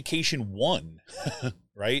know, education won,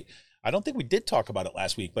 right? I don't think we did talk about it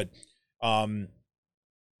last week, but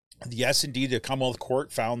yes, indeed, the Commonwealth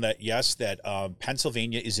Court found that, yes, that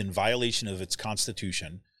Pennsylvania is in violation of its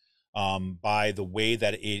constitution by the way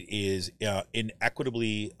that it is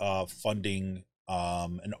inequitably funding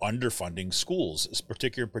and underfunding schools,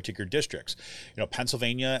 particular districts. You know,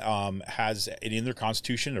 Pennsylvania has in their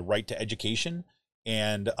constitution a right to education,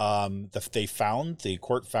 and the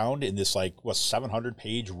court found in this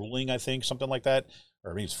 700-page ruling, I think, something like that,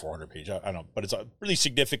 or maybe it's 400-page, I don't know, but it's a really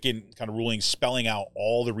significant kind of ruling spelling out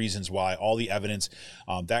all the reasons why, all the evidence.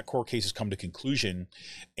 That court case has come to conclusion,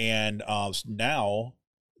 and now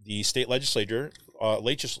the state legislature is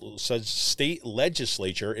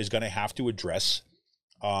going to have to address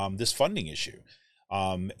this funding issue.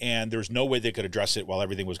 And there's no way they could address it while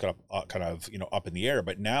everything was kind of up in the air.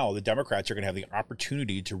 But now the Democrats are going to have the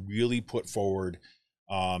opportunity to really put forward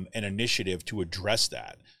an initiative to address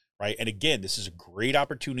that, right? And again, this is a great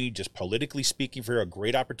opportunity, just politically speaking, for a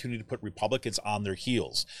great opportunity to put Republicans on their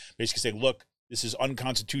heels. Basically say, look, this is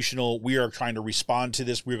unconstitutional. We are trying to respond to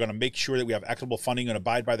this. We're going to make sure that we have equitable funding and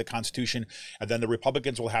abide by the Constitution. And then the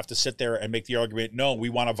Republicans will have to sit there and make the argument, no, we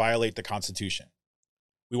want to violate the Constitution.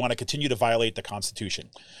 We want to continue to violate the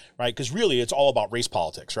Constitution, right? Because really, it's all about race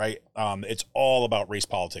politics, right? It's all about race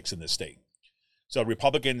politics in this state. So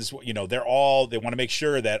Republicans, you know, they want to make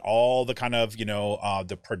sure that all the kind of,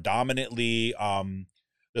 the predominantly,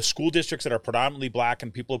 the school districts that are predominantly Black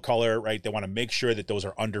and people of color, right? They want to make sure that those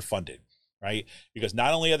are underfunded, right? Because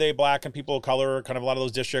not only are they Black and people of color, kind of a lot of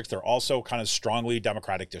those districts, they're also kind of strongly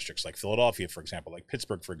Democratic districts, like Philadelphia, for example, like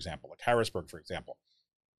Pittsburgh, for example, like Harrisburg, for example,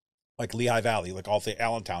 like Lehigh Valley, like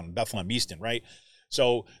Allentown, Bethlehem, Easton, right?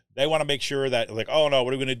 So they want to make sure that, like, oh no,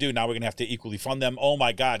 what are we going to do? Now we're going to have to equally fund them. Oh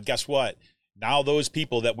my God, guess what? Now those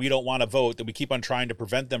people that we don't want to vote, that we keep on trying to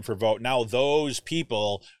prevent them from vote, now those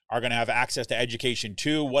people are going to have access to education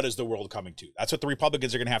too. What is the world coming to? That's what the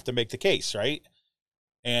Republicans are going to have to make the case, right?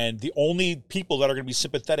 And the only people that are going to be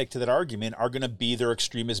sympathetic to that argument are going to be their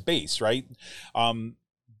extremist base, right?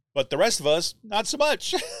 But the rest of us, not so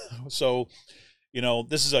much. So,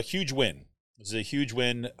 this is a huge win. This is a huge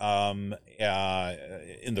win in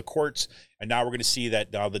the courts. And now we're going to see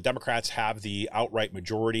that the Democrats have the outright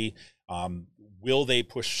majority. Will they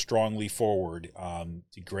push strongly forward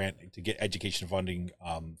to get education funding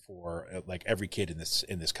for like every kid in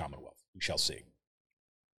this Commonwealth? We shall see.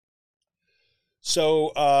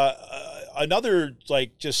 So another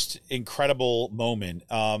just incredible moment.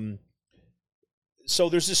 So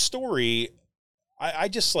there's this story. I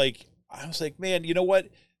was like, man, you know what?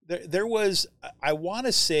 There was, I want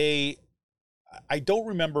to say, I don't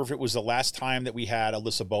remember if it was the last time that we had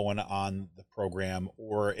Alyssa Bowen on the program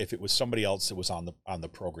or if it was somebody else that was on the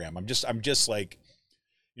program. I'm just like,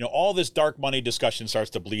 all this dark money discussion starts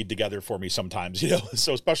to bleed together for me sometimes,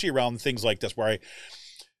 so especially around things like this, where I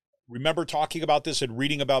remember talking about this and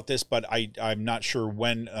reading about this, but I'm not sure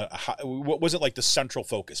when, what wasn't like the central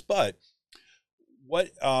focus, but what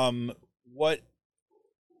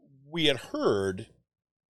we had heard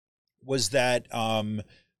was that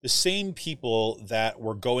the same people that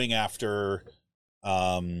were going after,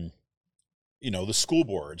 the school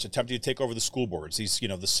boards, attempting to take over the school boards. These,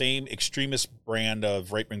 the same extremist brand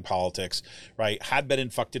of right-wing politics, right, had been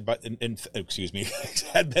infected by,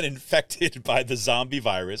 had been infected by the zombie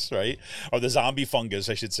virus, right, or the zombie fungus,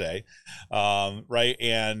 I should say, right,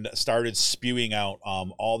 and started spewing out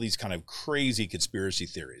all these kind of crazy conspiracy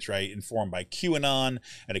theories, right, informed by QAnon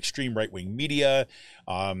and extreme right-wing media.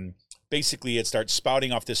 Basically, it starts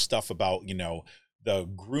spouting off this stuff about, the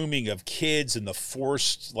grooming of kids and the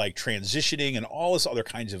forced transitioning and all this other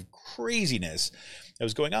kinds of craziness that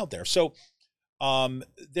was going out there. So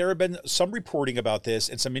there have been some reporting about this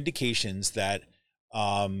and some indications that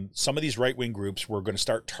some of these right-wing groups were going to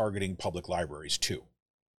start targeting public libraries too,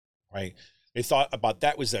 right? They thought about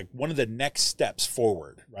that was one of the next steps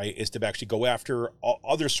forward, right, is to actually go after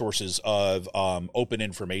other sources of open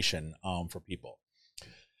information for people.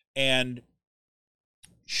 And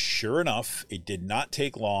sure enough, it did not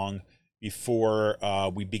take long before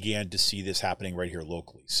we began to see this happening right here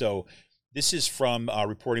locally. So this is from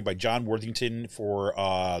reporting by John Worthington for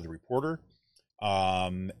The Reporter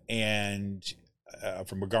and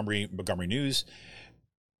from Montgomery News.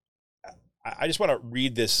 I just want to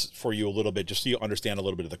read this for you a little bit, just so you understand a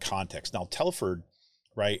little bit of the context. Now, Telford,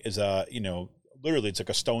 right, is literally it's like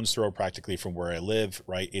a stone's throw practically from where I live,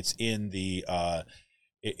 right? It's in the,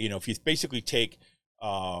 if you basically take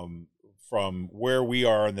from where we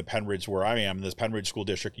are in the Penridge, where I am, in this Penridge School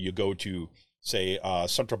District, you go to, say,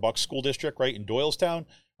 Central Bucks School District, right, in Doylestown,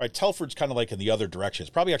 right? Telford's kind of like in the other direction. It's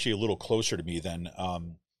probably actually a little closer to me than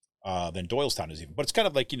Doylestown is even, but it's kind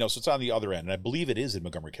of like, so it's on the other end, and I believe it is in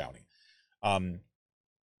Montgomery County.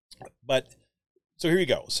 But so here you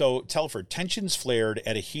go. So Telford, tensions flared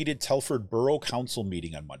at a heated Telford Borough Council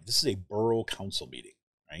meeting on Monday. This is a Borough Council meeting,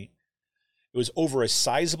 right? It was over a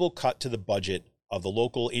sizable cut to the budget of the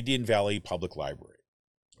local Indian Valley Public Library,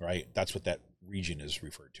 right? That's what that region is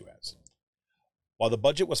referred to as. While the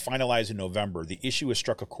budget was finalized in November, the issue has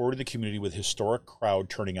struck a chord in the community with a historic crowd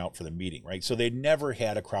turning out for the meeting, right? So they never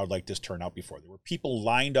had a crowd like this turn out before. There were people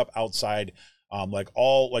lined up outside,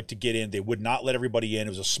 to get in. They would not let everybody in. It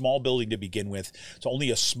was a small building to begin with, so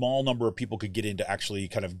only a small number of people could get in to actually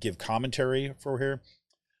kind of give commentary for here.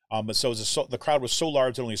 The crowd was so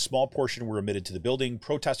large that only a small portion were admitted to the building.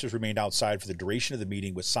 Protesters remained outside for the duration of the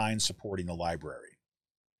meeting with signs supporting the library.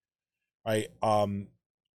 Right.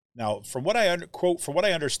 Now, from what I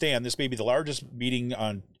understand, this may be the largest meeting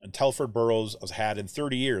on Telford Boroughs has had in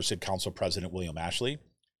 30 years, said Council President William Ashley.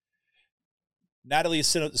 Natalie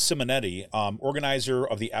Simonetti, organizer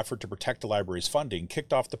of the effort to protect the library's funding,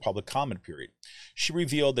 kicked off the public comment period. She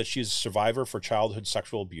revealed that she is a survivor for childhood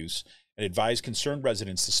sexual abuse and advised concerned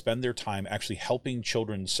residents to spend their time actually helping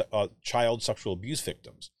child sexual abuse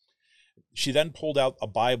victims. She then pulled out a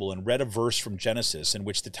Bible and read a verse from Genesis in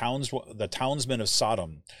which the townsmen of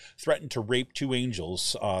Sodom threatened to rape two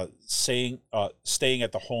angels, staying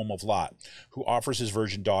at the home of Lot, who offers his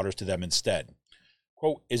virgin daughters to them instead.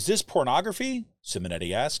 Quote, "Is this pornography?"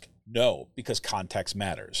 Simonetti asked. No, because context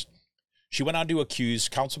matters. She went on to accuse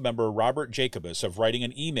Councilmember Robert Jacobus of writing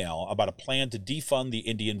an email about a plan to defund the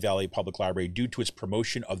Indian Valley Public Library due to its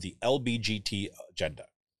promotion of the LBGT agenda.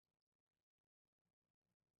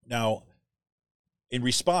 Now, in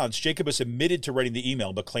response, Jacobus admitted to writing the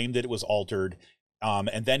email but claimed that it was altered,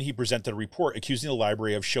 and then he presented a report accusing the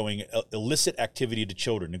library of showing illicit activity to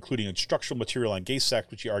children, including instructional material on gay sex,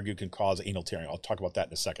 which he argued can cause anal tearing. I'll talk about that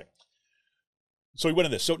in a second. So he went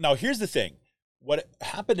into this. So now here's the thing. What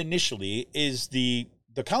happened initially is the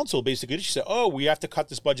council basically said, "Oh, we have to cut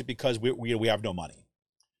this budget because we have no money.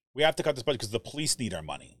 We have to cut this budget because the police need our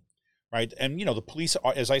money." Right. And, the police,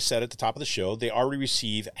 as I said at the top of the show, they already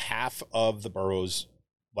receive half of the borough's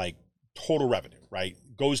total revenue, right,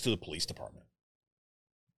 goes to the police department.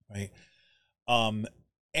 Right.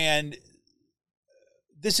 And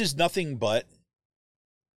this is nothing but.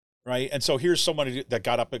 Right. And so here's someone that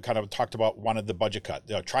got up and kind of talked about wanted the budget cut.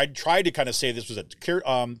 Tried to kind of say this was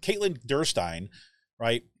Caitlin Durstein,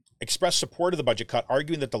 right, expressed support of the budget cut,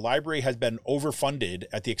 arguing that the library has been overfunded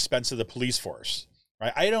at the expense of the police force.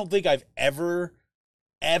 Right? I don't think I've ever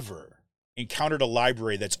encountered a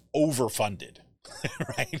library that's overfunded,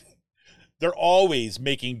 right? They're always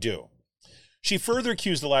making do. She further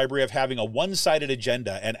accused the library of having a one-sided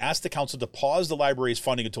agenda and asked the council to pause the library's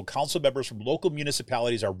funding until council members from local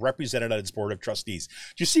municipalities are represented on its board of trustees.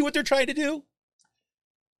 Do you see what they're trying to do?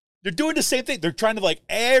 They're doing the same thing. They're trying to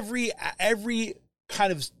every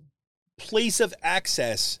kind of place of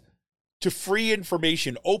access to free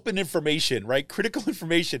information, open information, right? Critical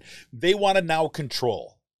information, they want to now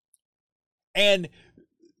control. And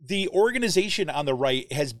the organization on the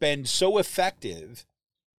right has been so effective,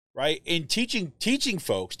 right, in teaching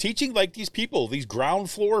folks, teaching like these people, these ground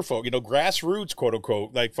floor folk, grassroots, quote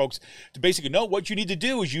unquote, like folks, to basically know what you need to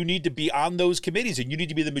do is you need to be on those committees and you need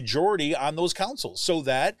to be the majority on those councils so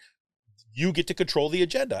that you get to control the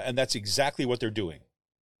agenda. And that's exactly what they're doing.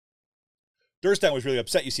 Durstein was really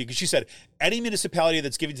upset, you see, because she said, any municipality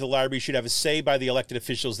that's giving to the library should have a say by the elected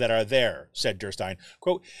officials that are there, said Durstein.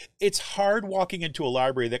 Quote, it's hard walking into a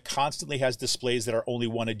library that constantly has displays that are only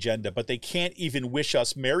one agenda, but they can't even wish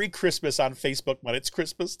us Merry Christmas on Facebook when it's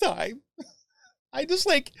Christmas time. I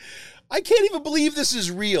can't even believe this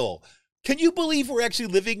is real. Can you believe we're actually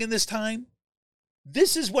living in this time?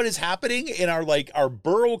 This is what is happening in our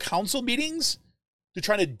borough council meetings? They're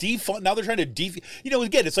trying to defund. Now they're trying to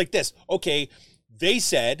again, it's like this. Okay, they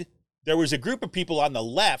said there was a group of people on the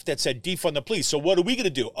left that said defund the police. So what are we going to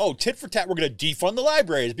do? Oh, tit for tat, we're going to defund the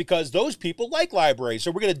libraries because those people like libraries.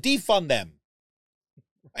 So we're going to defund them.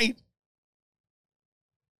 Right?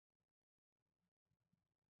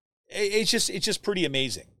 It's just pretty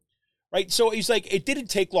amazing. Right? So he's like, it didn't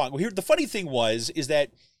take long. Well, here, the funny thing is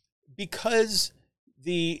that because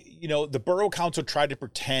the borough council tried to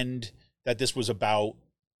pretend that this was about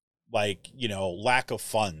lack of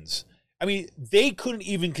funds. I mean, they couldn't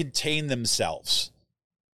even contain themselves,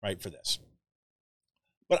 right, for this.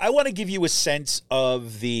 But I want to give you a sense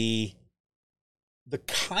of the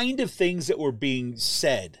kind of things that were being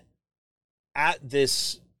said at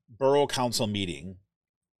this borough council meeting,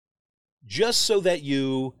 just so that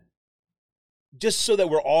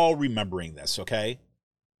we're all remembering this, okay?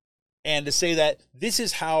 And to say that this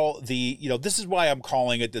is how this is why I'm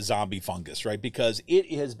calling it the zombie fungus, right? Because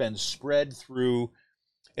it has been spread through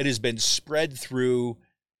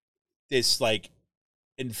this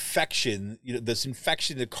infection, this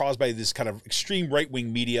infection that caused by this kind of extreme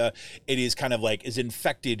right-wing media. It is kind of is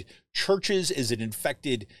infected churches. Is it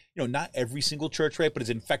infected, not every single church, right? But it's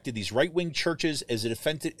infected these right-wing churches. Is it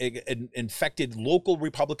infected local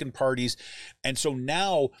Republican parties? And so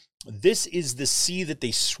now this is the sea that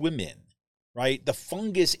they swim in, right? The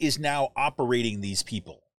fungus is now operating these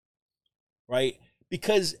people, right?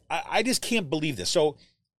 Because I just can't believe this. So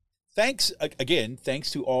thanks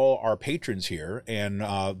to all our patrons here and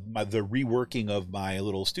the reworking of my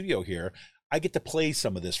little studio here, I get to play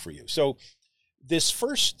some of this for you. So this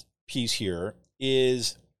first piece here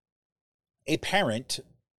is a parent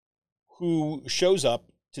who shows up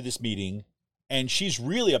to this meeting and she's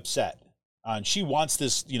really upset. And she wants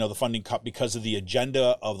this, the funding cut because of the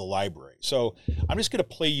agenda of the library. So I'm just going to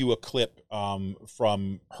play you a clip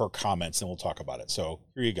from her comments and we'll talk about it. So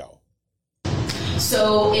here you go.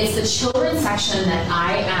 So it's the children's section that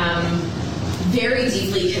I am very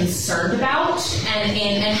deeply concerned about, and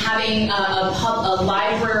having a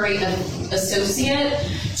library associate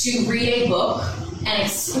to read a book and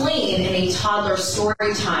explain in a toddler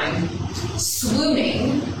story time,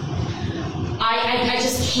 swooning. I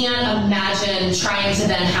just can't imagine trying to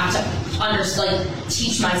then have to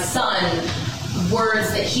teach my son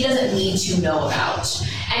words that he doesn't need to know about.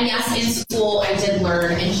 And yes, in school I did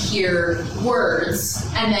learn and hear words,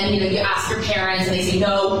 and then you ask your parents and they say,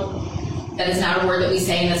 no, that is not a word that we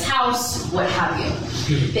say in this house, what have you.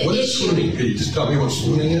 What is swooning? Can you just tell me what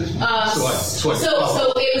swooning is? So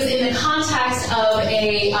it was in the context of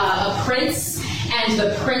a prince, and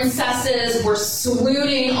the princesses were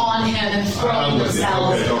swooning on him and throwing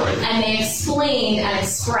themselves. Okay, and they explained and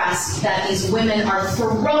expressed that these women are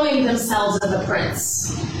throwing themselves at the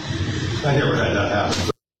prince. I never had that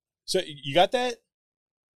happen. So you got that?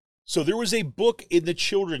 So there was a book in the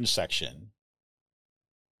children's section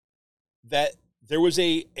that there was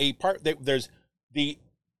a part that there's the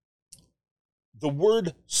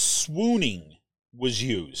word swooning was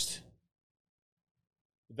used.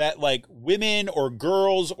 That women or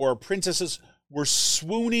girls or princesses were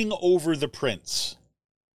swooning over the prince.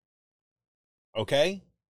 Okay?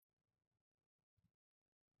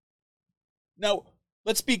 Now,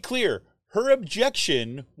 let's be clear. Her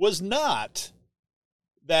objection was not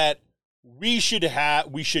that we should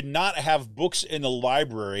not have books in the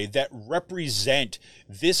library that represent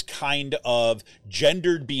this kind of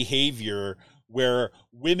gendered behavior where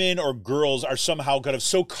women or girls are somehow kind of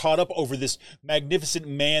so caught up over this magnificent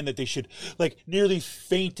man that they should nearly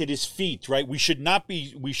faint at his feet, right? We should not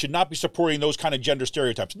be supporting those kind of gender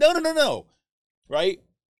stereotypes. No. Right?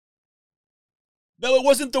 No, it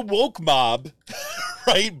wasn't the woke mob,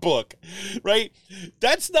 right? Book, right?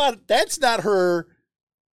 That's not her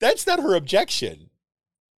objection,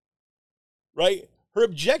 right? Her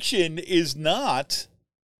objection is not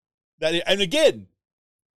that, and again,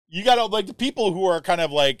 you got the people who are kind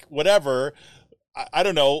of whatever, I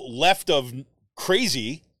don't know, left of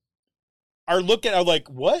crazy are like,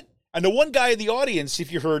 what? And the one guy in the audience,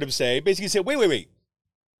 if you heard him say, basically said, wait.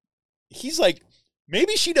 He's like,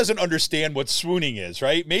 maybe she doesn't understand what swooning is,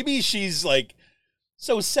 right? Maybe she's like,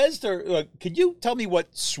 so says to her, can you tell me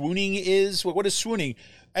what swooning is? What is swooning?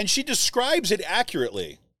 And she describes it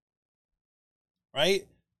accurately, right?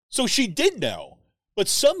 So she did know, but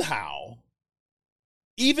somehow,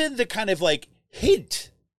 even the kind of like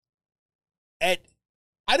hint at,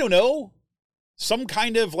 I don't know, some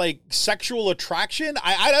kind of like sexual attraction.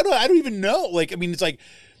 I don't even know. Like, I mean, it's like,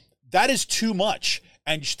 that is too much.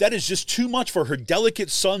 And that is just too much for her delicate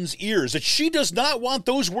son's ears, that she does not want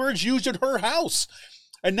those words used in her house.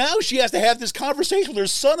 And now she has to have this conversation with her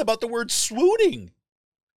son about the word swooning.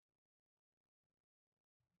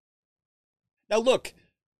 Now, look,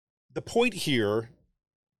 the point here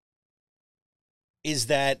is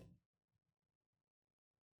that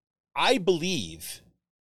I believe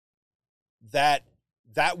that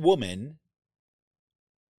woman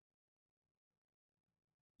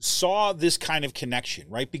saw this kind of connection,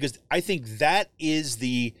 right? Because I think that is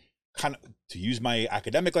the kind of, to use my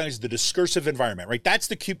academic language, the discursive environment, right? That's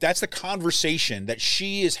the conversation that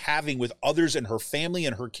she is having with others in her family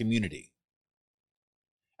and her community.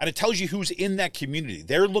 And it tells you who's in that community.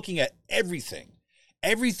 They're looking at everything.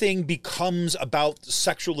 Everything becomes about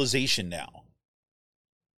sexualization now.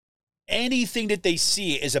 Anything that they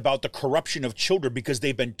see is about the corruption of children because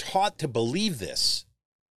they've been taught to believe this.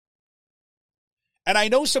 And I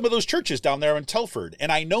know some of those churches down there in Telford,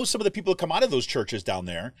 and I know some of the people that come out of those churches down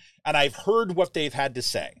there, and I've heard what they've had to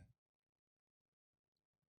say.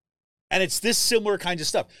 And it's this similar kind of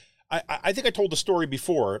stuff. I think I told the story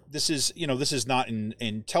before. This is not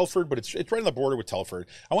in Telford, but it's right on the border with Telford.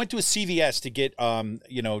 I went to a CVS to get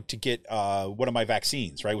one of my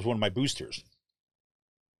vaccines, right? It was one of my boosters.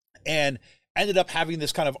 And ended up having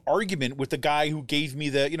this kind of argument with the guy who gave me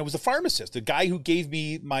it was the pharmacist. The guy who gave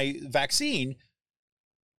me my vaccine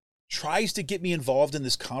tries to get me involved in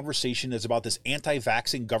this conversation that's about this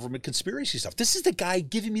anti-vaccine government conspiracy stuff. This is the guy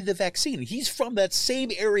giving me the vaccine. He's from that same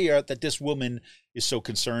area that this woman is so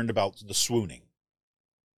concerned about the swooning,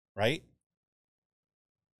 right?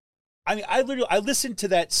 I mean, I listened to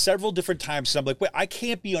that several different times, and I'm like, wait, I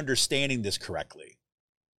can't be understanding this correctly.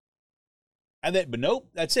 And then, but nope,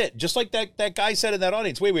 that's it. Just like that guy said in that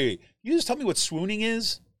audience, wait. You just tell me what swooning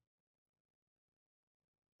is?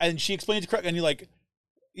 And she explained it correctly, and you're like,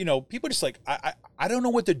 people just like, I don't know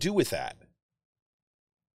what to do with that.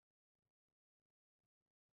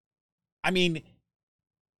 I mean,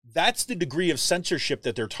 that's the degree of censorship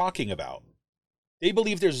that they're talking about. They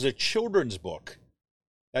believe there's a children's book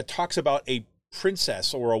that talks about a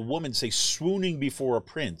princess or a woman, say, swooning before a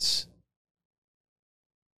prince.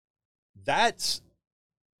 That's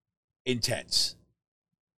intense.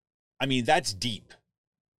 I mean, that's deep.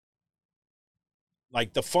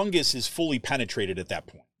 Like, the fungus is fully penetrated at that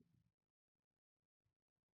point.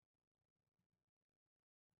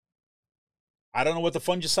 I don't know what the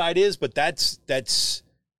fungicide is, but that's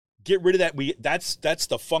get rid of that. That's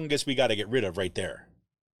the fungus we got to get rid of right there.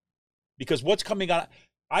 Because what's coming out,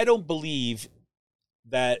 I don't believe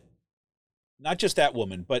that, not just that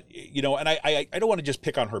woman, but, and I don't want to just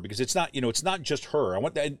pick on her because it's not, it's not just her. I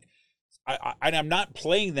want that. I'm not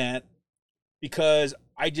playing that because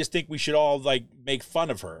I just think we should all like make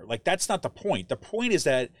fun of her. Like, that's not the point. The point is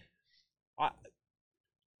that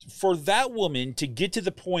for that woman to get to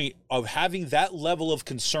the point of having that level of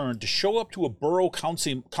concern, to show up to a borough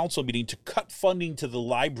council meeting to cut funding to the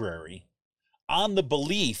library on the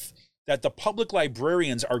belief that the public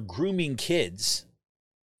librarians are grooming kids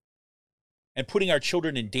and putting our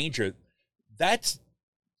children in danger, that's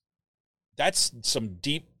some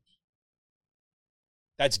deep,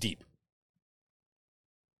 that's deep.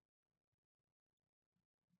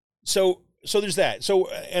 So there's that. So,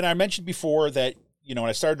 and I mentioned before that, and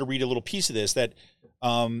I started to read a little piece of this, that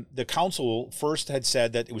the council first had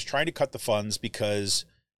said that it was trying to cut the funds because,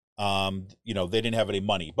 they didn't have any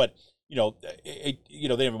money. But, they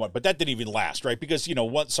didn't have money. But that didn't even last, right? Because,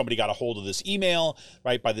 once somebody got a hold of this email,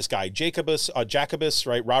 right, by this guy, Jacobus,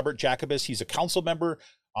 right, Robert Jacobus, he's a council member.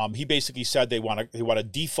 He basically said they want to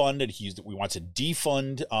defund, and we want to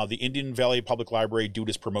defund the Indian Valley Public Library due to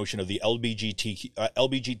his promotion of the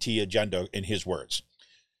LGBT agenda, in his words.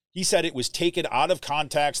 He said it was taken out of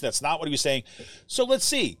context. That's not what he was saying. So let's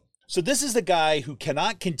see. So this is the guy who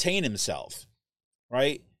cannot contain himself,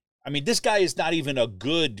 right? I mean, this guy is not even a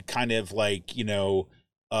good kind of like,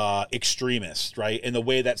 extremist, right? In the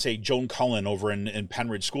way that, say, Joan Cullen over in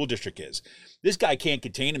Penridge School District is. This guy can't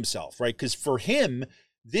contain himself, right? Because for him,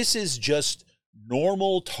 this is just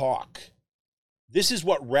normal talk this is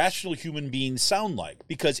what rational human beings sound like,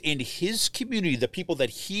 because in his community, the people that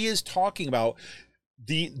he is talking about,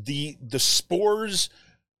 the spores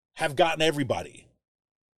have gotten everybody.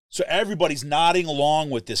 So everybody's nodding along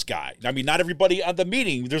with this guy. I mean, not everybody at the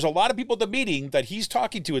meeting. There's a lot of people at the meeting that he's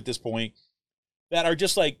talking to at this point that are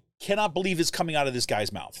just like, cannot believe it's coming out of this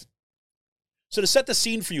guy's mouth. So to set the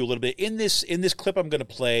scene for you a little bit, in this clip I'm going to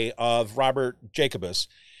play of Robert Jacobus,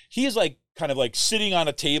 he is like kind of like sitting on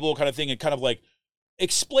a table kind of thing and kind of like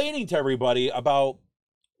explaining to everybody about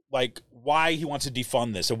like why he wants to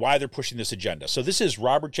defund this and why they're pushing this agenda. So this is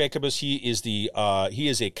Robert Jacobus. He is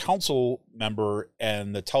a council member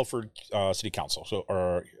in the Telford City Council,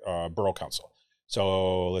 or Borough Council.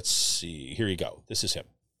 So let's see. Here you go. This is him.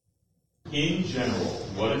 In general,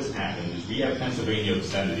 what has happened is we have Pennsylvania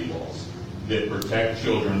obscenity laws that protect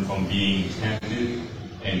children from being tempted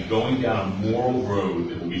and going down a moral road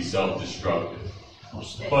that will be self-destructive.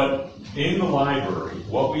 But in the library,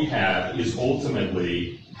 what we have is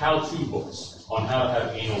ultimately how-to books on how to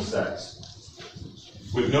have anal sex.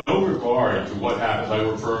 With no regard to what happens, I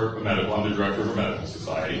work for I'm the director of a medical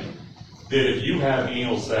society, that if you have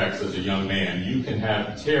anal sex as a young man, you can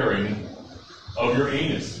have tearing of your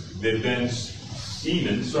anus, that then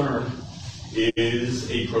semen, sperm, is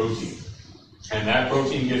a protein. And that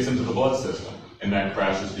protein gets into the blood system, and that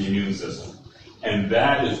crashes the immune system. And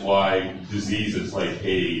that is why diseases like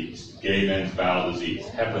AIDS, gay men's bowel disease,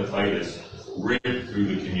 hepatitis, rip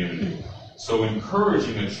through the community. So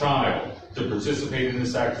encouraging a child to participate in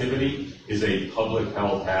this activity is a public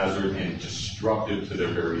health hazard and destructive to their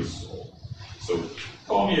very soul. So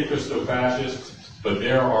call me a Christo-fascist, but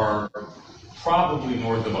there are probably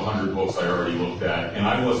north of 100 books I already looked at, and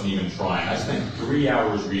I wasn't even trying. I spent 3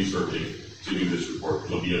 hours researching to do this report.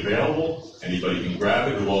 It'll be available. Anybody can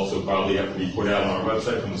grab it. It'll also probably have to be put out on our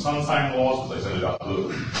website from the Sunshine Laws, because I sent it out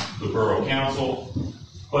to the Borough Council.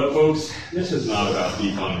 But folks, this is not about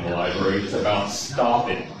defunding the library. It's about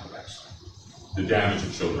stopping the damage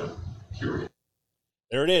of children, period.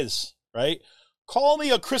 There it is, right? Call me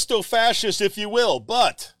a Christo-fascist if you will,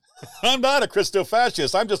 but I'm not a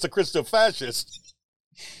Christo-fascist. I'm just a Christo-fascist.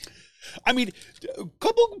 I mean, a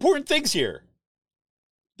couple important things here.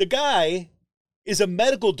 The guy is a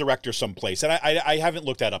medical director someplace, and I haven't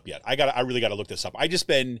looked that up yet. I really got to look this up. I've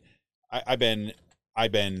been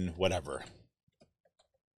whatever.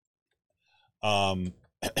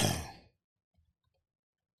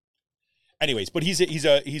 Anyways, but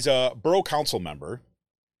he's a borough council member,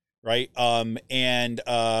 right? At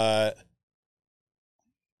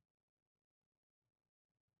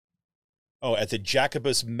the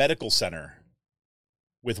Jacobus Medical Center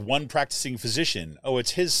with one practicing physician. Oh,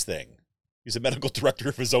 it's his thing. He's a medical director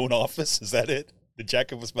of his own office. Is that it? The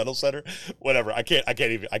Jacobus Medical Center? Whatever. I can't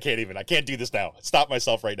do this now. Stop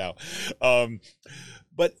myself right now.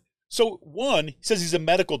 But so one, he says he's a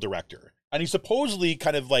medical director, and he's supposedly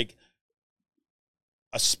kind of like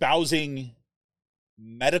espousing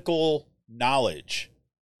medical knowledge.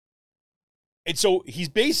 And so he's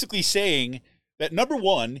basically saying that, number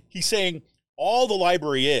one, he's saying all the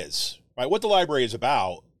library is, right? What the library is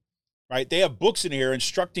about, right? They have books in here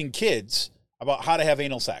instructing kids about how to have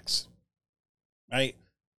anal sex, right?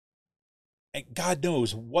 And God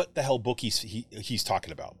knows what the hell book he's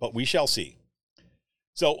talking about, but we shall see.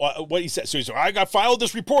 So what he said, so he's like, I got filed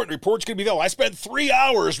this report. The report's going to be available. I spent 3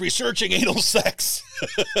 hours researching anal sex.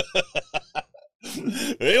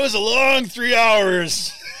 It was a long 3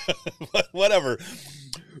 hours. Whatever.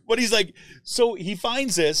 But he's like, so he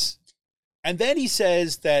finds this, and then he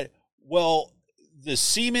says that, well, the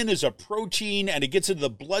semen is a protein and it gets into the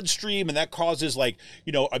bloodstream, and that causes, like,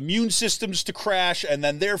 you know, immune systems to crash, and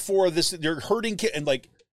then therefore they're hurting kids, and like,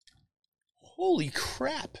 holy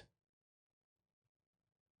crap.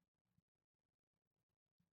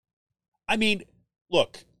 I mean,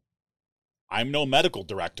 look, I'm no medical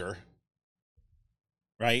director,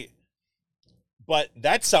 right? But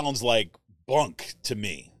that sounds like bunk to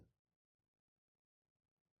me.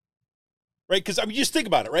 Right? Because, I mean, just think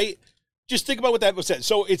about it, right? Just think about what that was said.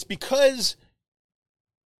 So it's because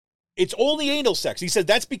it's only anal sex. He said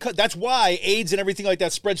that's why AIDS and everything like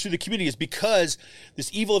that spreads through the community, is because this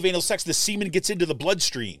evil of anal sex, the semen gets into the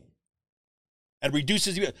bloodstream and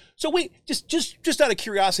reduces. So wait, just out of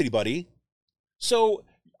curiosity, buddy. So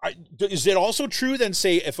is it also true then,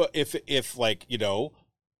 say, if like, you know,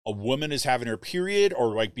 a woman is having her period,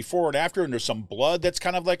 or like before and after, and there's some blood that's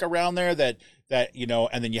kind of like around there that, you know,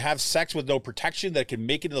 and then you have sex with no protection that can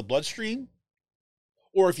make it into the bloodstream?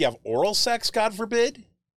 Or if you have oral sex, God forbid,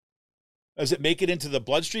 does it make it into the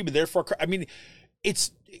bloodstream and therefore, I mean,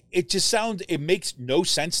 it makes no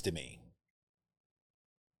sense to me.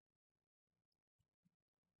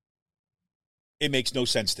 It makes no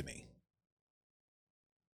sense to me.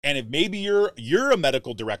 And if maybe you're a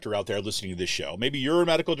medical director out there listening to this show, maybe you're a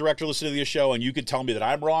medical director listening to this show, and you can tell me that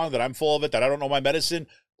I'm wrong, that I'm full of it, that I don't know my medicine,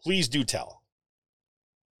 please do tell.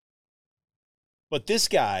 But this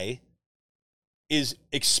guy is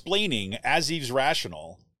explaining, as he's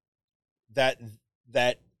rational, that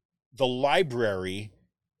the library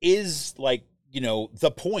is like,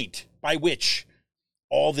 the point by which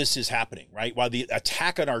all this is happening, right? While the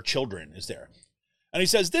attack on our children is there. And he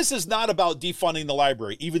says, this is not about defunding the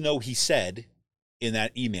library, even though he said in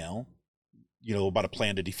that email, about a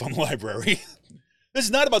plan to defund the library. This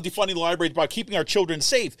is not about defunding the library, it's about keeping our children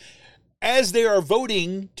safe as they are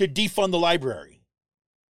voting to defund the library.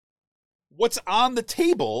 What's on the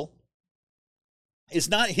table is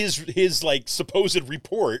not his like supposed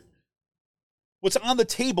report. What's on the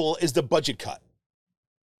table is the budget cut.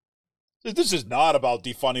 This is not about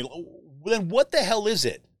defunding. Then what the hell is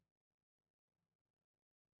it?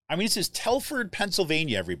 I mean, this is Telford,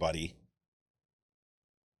 Pennsylvania, everybody.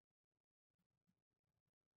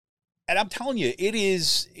 And I'm telling you, it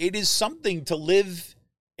is something to live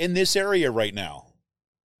in this area right now.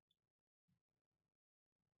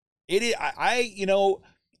 It is,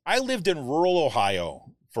 I lived in rural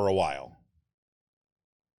Ohio for a while,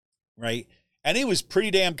 right? And it was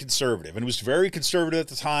pretty damn conservative, and it was very conservative at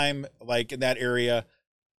the time, like in that area.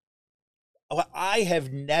 I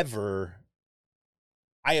have never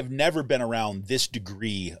been around this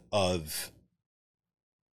degree of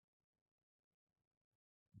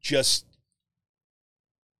just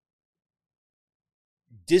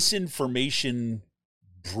disinformation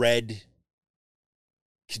bred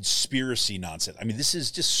conspiracy nonsense. I mean, this is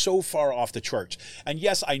just so far off the charts. And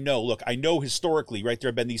yes, I know historically, right, there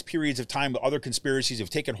have been these periods of time where other conspiracies have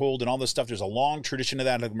taken hold and all this stuff. There's a long tradition of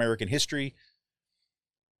that in American history.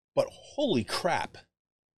 But holy crap.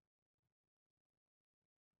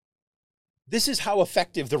 This is how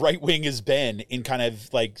effective the right wing has been in kind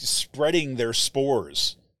of like spreading their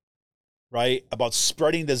spores, right? About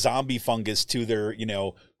spreading the zombie fungus to their,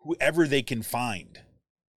 whoever they can find.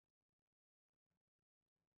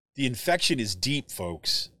 The infection is deep,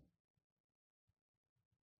 folks.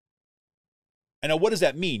 And now what does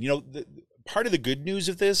that mean? Part of the good news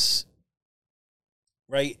of this,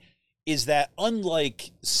 right, is that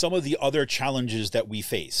unlike some of the other challenges that we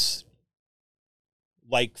face,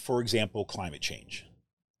 like, for example, climate change.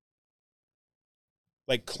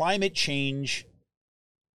 Like climate change,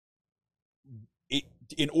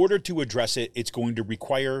 in order to address it, it's going to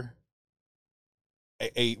require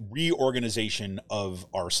a reorganization of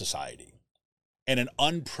our society and an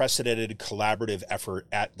unprecedented collaborative effort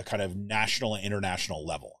at the kind of national and international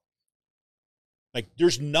level. Like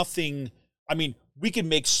there's nothing, I mean, we can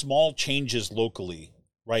make small changes locally,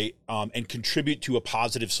 right? And contribute to a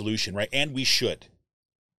positive solution, right? And we should.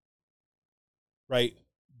 Right.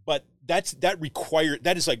 But that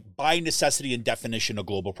is like by necessity and definition a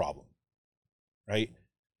global problem. Right.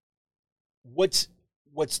 What's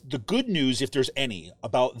the good news, if there's any,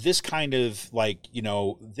 about this kind of like,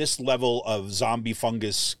 this level of zombie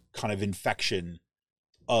fungus kind of infection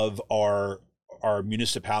of our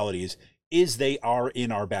municipalities is they are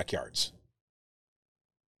in our backyards.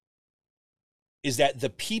 Is that the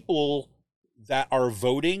people that are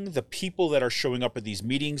voting, the people that are showing up at these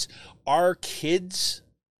meetings, our kids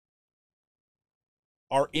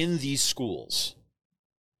are in these schools.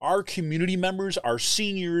 Our community members, our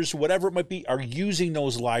seniors, whatever it might be, are using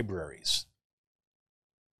those libraries.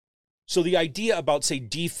 So the idea about, say,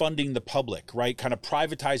 defunding the public, right, kind of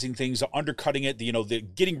privatizing things, undercutting it, the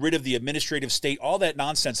getting rid of the administrative state, all that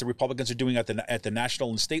nonsense that Republicans are doing at the national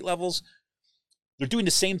and state levels, they're doing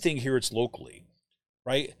the same thing here. It's locally,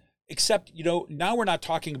 right? Except, now we're not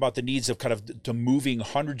talking about the needs of kind of to moving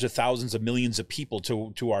hundreds of thousands of millions of people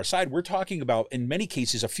to our side. We're talking about, in many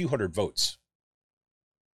cases, a few hundred votes.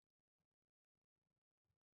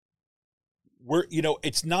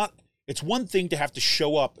 It's one thing to have to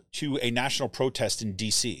show up to a national protest in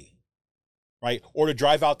DC, right? Or to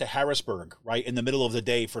drive out to Harrisburg, right, in the middle of the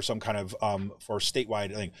day for some kind of, for a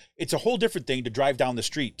statewide thing. It's a whole different thing to drive down the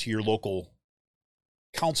street to your local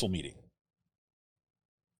council meeting.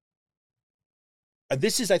 And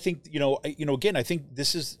this is, I think, again, I think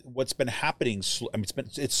this is what's been happening. I mean,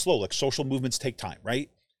 it's slow. Like social movements take time, right?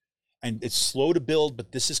 And it's slow to build,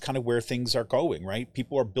 but this is kind of where things are going, right?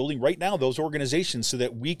 People are building right now those organizations so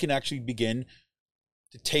that we can actually begin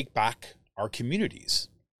to take back our communities.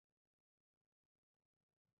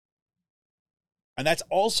 And that's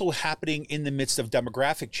also happening in the midst of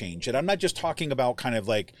demographic change. And I'm not just talking about kind of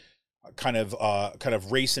race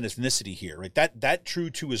and ethnicity here, right? That true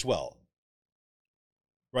too as well.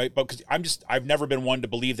 right? But because I've never been one to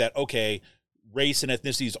believe that, okay, race and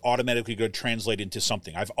ethnicity is automatically going to translate into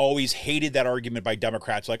something. I've always hated that argument by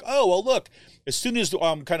Democrats, like, oh, well, look, as soon as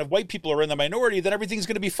kind of white people are in the minority, then everything's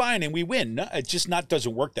going to be fine and we win. No, it just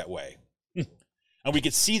doesn't work that way. And we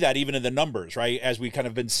could see that even in the numbers, right? As we kind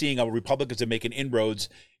of been seeing how Republicans are making inroads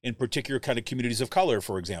in particular kind of communities of color,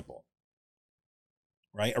 for example,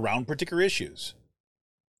 right? Around particular issues.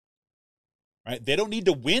 Right? They don't need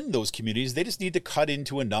to win those communities. They just need to cut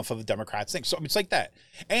into enough of the Democrats' thing. So I mean, it's like that.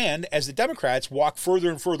 And as the Democrats walk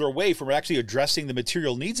further and further away from actually addressing the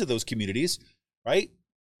material needs of those communities, right?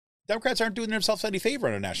 Democrats aren't doing themselves any favor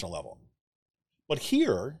on a national level. But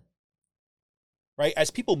here, right,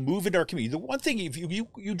 as people move into our community, the one thing, if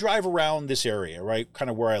you drive around this area, right,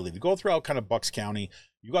 kind of where I live, you go throughout kind of Bucks County,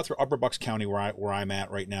 you go through Upper Bucks County where I'm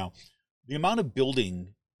at right now, the amount of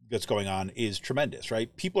building that's going on is tremendous,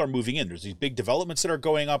 right? People are moving in. There's these big developments that are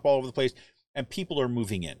going up all over the place, and people are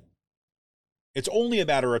moving in. It's only a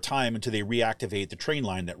matter of time until they reactivate the train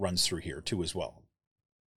line that runs through here too as well.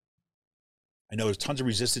 I know there's tons of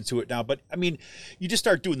resistance to it now, but I mean, you just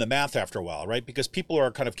start doing the math after a while, right? Because people are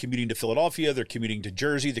kind of commuting to Philadelphia, they're commuting to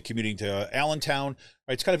Jersey, they're commuting to Allentown,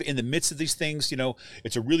 right? It's kind of in the midst of these things, you know,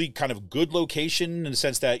 it's a really kind of good location in the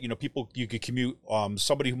sense that, you know, you could commute,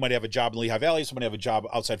 somebody who might have a job in Lehigh Valley, somebody have a job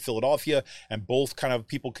outside Philadelphia, and both kind of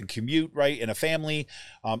people can commute, right? In a family,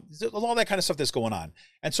 all that kind of stuff that's going on.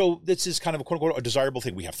 And so this is kind of a quote unquote a desirable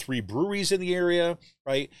thing. We have 3 breweries in the area,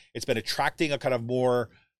 right? It's been attracting a kind of more,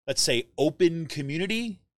 let's say, open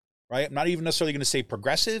community, right? I'm not even necessarily going to say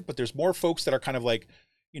progressive, but there's more folks that are kind of like,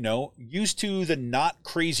 you know, used to the not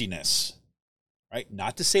craziness, right?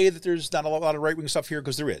 Not to say that there's not a lot of right-wing stuff here,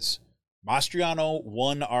 because there is. Mastriano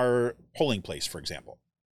won our polling place, for example,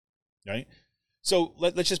 right? So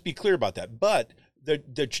let's just be clear about that. But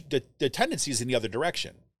the tendency is in the other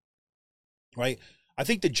direction, right? I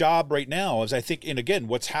think the job right now is, I think, and again,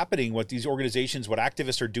 what's happening, what these organizations, what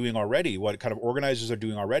activists are doing already, what kind of organizers are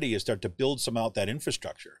doing already is start to build some out that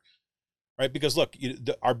infrastructure, right? Because look,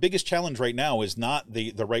 our biggest challenge right now is not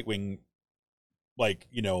the right wing, like,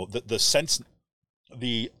 you know, the sense,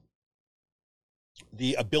 the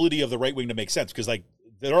ability of the right wing to make sense, because like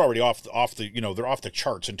they're already off the, you know, they're off the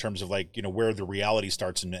charts in terms of like, you know, where the reality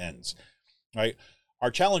starts and ends, right? Our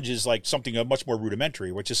challenge is like something much more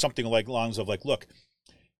rudimentary, which is something like lines of like, look,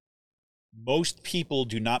 most people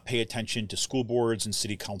do not pay attention to school boards and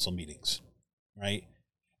city council meetings, right?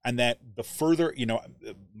 And that the further, you know,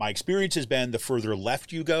 my experience has been the further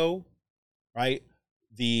left you go, right,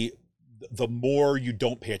 the more you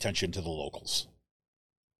don't pay attention to the locals,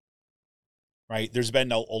 right? There's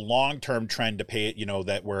been a long-term trend to pay it, you know,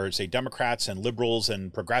 that where, say, Democrats and liberals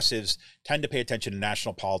and progressives tend to pay attention to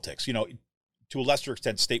national politics, you know, to a lesser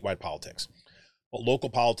extent, statewide politics, but local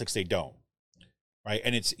politics, they don't. Right.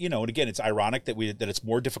 And it's, you know, and again, it's ironic that it's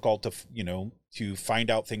more difficult to, you know, to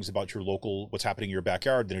find out things about your local, what's happening in your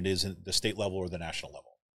backyard than it is at the state level or the national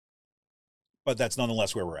level. But that's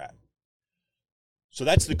nonetheless where we're at. So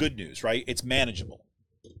that's the good news, right? It's manageable.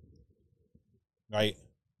 Right.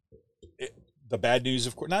 The bad news,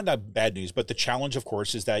 of course, not bad news, but the challenge, of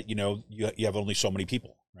course, is that, you know, you have only so many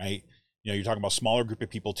people, right? You know, you're talking about a smaller group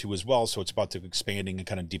of people too as well. So it's about to expanding and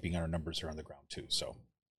kind of deepening our numbers around the ground too. So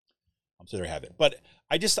there you have it. But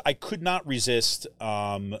I could not resist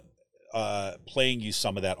playing you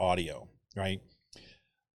some of that audio, right?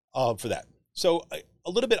 For that. So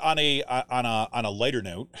a little bit on a lighter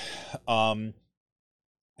note, in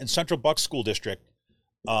Central Bucks School District,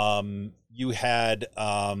 you had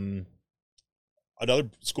another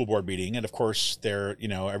school board meeting, and of course, there, you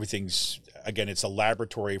know, everything's, again, it's a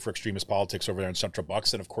laboratory for extremist politics over there in Central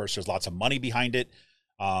Bucks, and of course, there's lots of money behind it.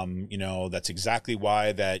 You know, that's exactly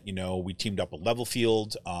why that, you know, we teamed up with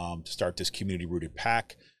Levelfield to start this community-rooted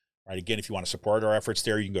PAC. Right. Again, if you want to support our efforts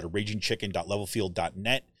there, you can go to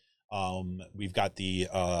ragingchicken.levelfield.net. We've got the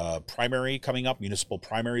primary coming up, municipal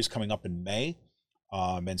primaries coming up in May.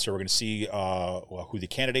 And so we're going to see who the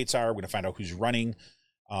candidates are. We're going to find out who's running.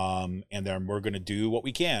 And then we're going to do what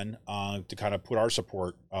we can to kind of put our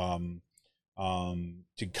support to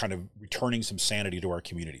kind of returning some sanity to our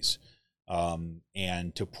communities.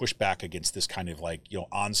 And to push back against this kind of like, you know,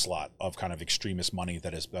 onslaught of kind of extremist money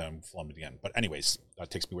that has been flowing again. But anyways, that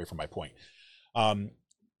takes me away from my point.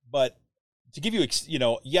 But to give you, you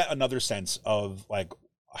know, yet another sense of like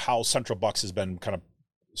how Central Bucks has been kind of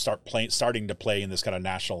starting to play in this kind of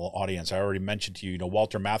national audience. I already mentioned to you, you know,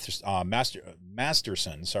 Walter Masterson,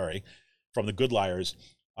 from the Good Liars,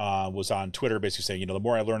 was on Twitter basically saying, you know, the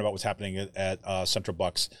more I learn about what's happening at Central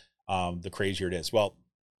Bucks, the crazier it is. Well,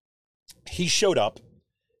 he showed up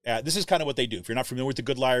this is kind of what they do. If you're not familiar with the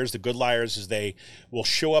Good Liars is they will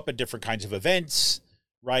show up at different kinds of events,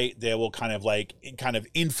 right? They will kind of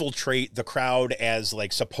infiltrate the crowd as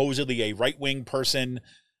like supposedly a right-wing person,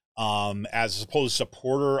 as a supposed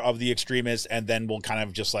supporter of the extremists, and then will kind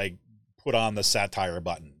of just like put on the satire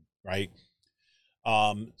button, right?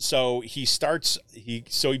 So he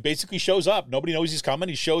basically shows up. Nobody knows he's coming.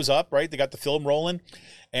 He shows up, right? They got the film rolling,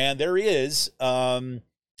 and there he is, and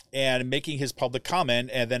making his public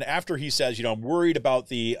comment. And then after he says, I'm worried about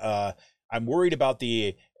the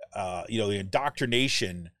the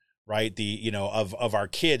indoctrination, right? Of our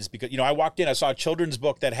kids, because, I walked in, I saw a children's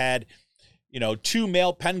book that had, 2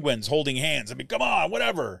 male penguins holding hands. I mean, come on,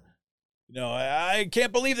 whatever. I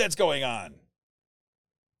can't believe that's going on.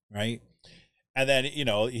 Right. And then,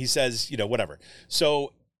 he says, whatever.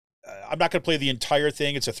 So I'm not going to play the entire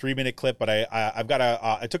thing. It's a 3-minute clip, but I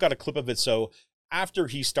took out a clip of it. So after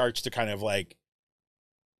he starts to kind of like,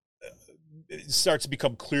 it starts to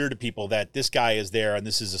become clear to people that this guy is there and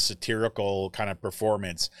this is a satirical kind of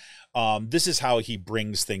performance. This is how he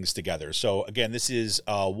brings things together. So again, this is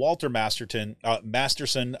Walter Masterson. I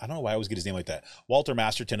don't know why I always get his name like that. Walter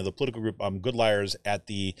Masterson of the political group Good Liars at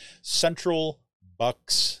the Central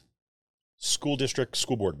Bucks School District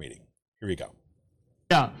School Board meeting. Here we go.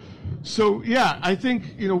 Yeah. So, I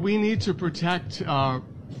think, we need to protect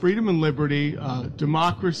freedom and liberty,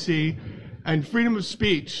 democracy, and freedom of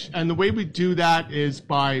speech. And the way we do that is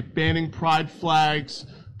by banning pride flags,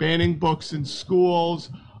 banning books in schools,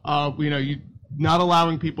 not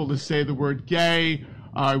allowing people to say the word gay.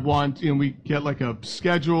 I want, we get like a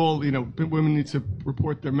schedule, women need to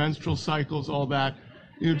report their menstrual cycles, all that,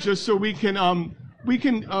 just so we can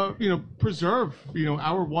preserve,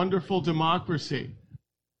 our wonderful democracy.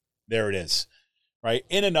 There it is, right?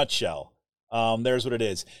 In a nutshell, there's what it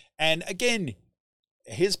is. And again,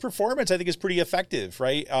 his performance, I think, is pretty effective,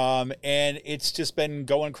 right? And it's just been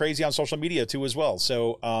going crazy on social media too, as well.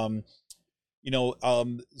 So,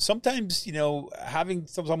 sometimes, having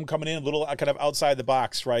someone coming in a little kind of outside the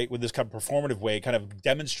box, right, with this kind of performative way, kind of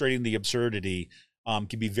demonstrating the absurdity,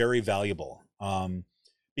 can be very valuable.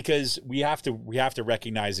 Because we have to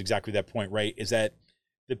recognize exactly that point, right? Is that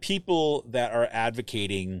the people that are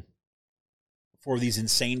advocating for these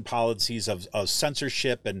insane policies of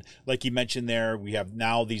censorship, and like you mentioned there, we have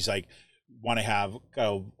now these like want to have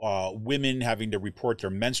women having to report their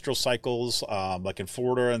menstrual cycles, like in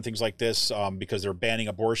Florida and things like this, because they're banning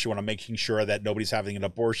abortion, want to making sure that nobody's having an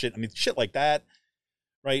abortion. I mean, shit like that,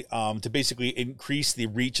 right? To basically increase the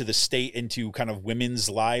reach of the state into kind of women's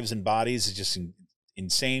lives and bodies is just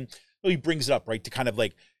insane. So he brings it up, right, to kind of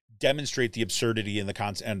like demonstrate the absurdity and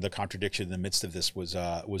the contradiction in the midst of this was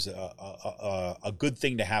a good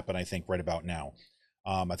thing to happen, I think, right about now.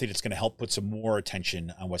 I think it's going to help put some more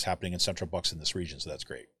attention on what's happening in Central Bucks in this region, so that's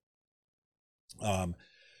great.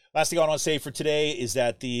 Last thing I want to say for today is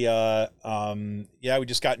that we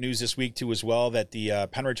just got news this week too as well that the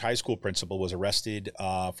Penridge High School principal was arrested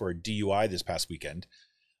for a DUI this past weekend.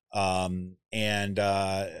 And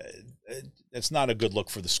it's not a good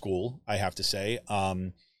look for the school, I have to say.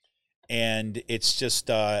 And it's just,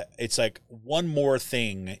 it's like one more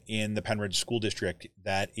thing in the Penridge School District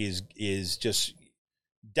that is just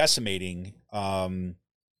decimating,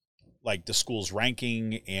 like the school's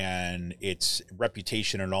ranking and its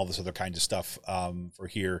reputation and all this other kind of stuff, for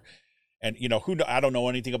here. And, I don't know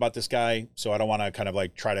anything about this guy, so I don't want to kind of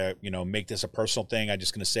like try to, make this a personal thing. I'm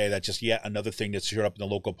just going to say that just yet another thing that showed up in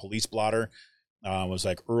the local police blotter. Was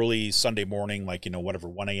like early Sunday morning, like,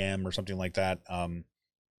 1 a.m. or something like that.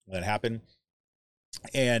 That happened.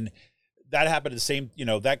 And that happened at the same,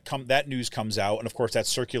 that news comes out. And of course that's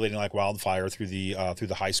circulating like wildfire through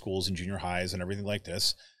the high schools and junior highs and everything like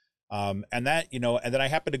this. And that, and then I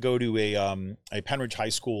happened to go to a Penridge High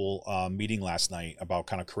School meeting last night about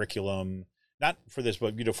kind of curriculum, not for this,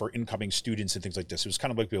 but, for incoming students and things like this. It was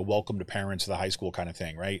kind of like a welcome to parents of the high school kind of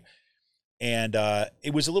thing. Right. And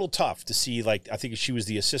it was a little tough to see, like, I think she was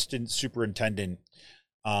the assistant superintendent,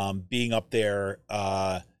 being up there,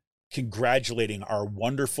 congratulating our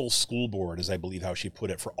wonderful school board, as I believe how she put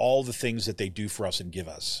it, for all the things that they do for us and give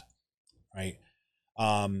us, right?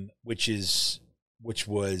 Which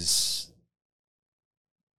was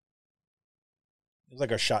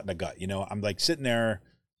like a shot in the gut, I'm like sitting there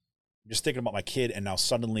just thinking about my kid, and now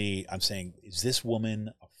suddenly I'm saying, is this woman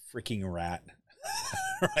a freaking rat?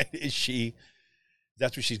 Right?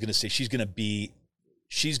 That's what she's going to say. She's going to be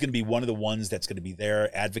one of the ones that's going to be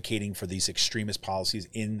there advocating for these extremist policies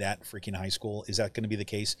in that freaking high school. Is that going to be the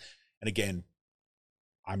case? And again,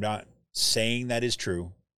 I'm not saying that is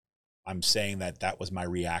true. I'm saying that was my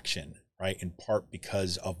reaction, right? In part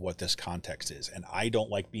because of what this context is. And I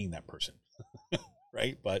don't like being that person,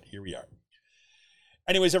 right? But here we are.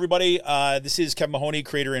 Anyways, everybody, this is Kevin Mahoney,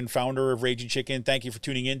 creator and founder of Raging Chicken. Thank you for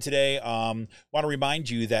tuning in today. Want to remind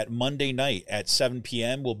you that Monday night at 7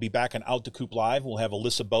 p.m., we'll be back on Out the Coop Live. We'll have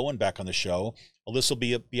Alyssa Bowen back on the show. Alyssa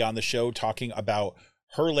will be on the show talking about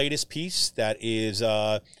her latest piece that is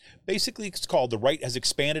basically, it's called The Right Has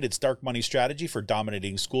Expanded Its Dark Money Strategy for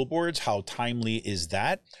Dominating School Boards. How timely is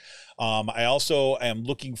that? I also am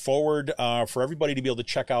looking forward for everybody to be able to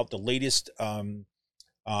check out the latest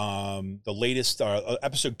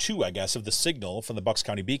episode 2, I guess, of The Signal from the Bucks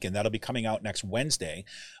County Beacon. That'll be coming out next Wednesday.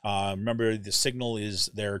 Remember, The Signal is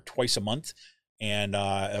there twice a month, and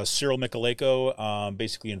Cyril Michaleko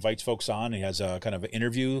basically invites folks on. He has a kind of an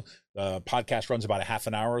interview. The podcast runs about a half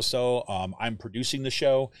an hour or so. I'm producing the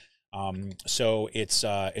show. So it's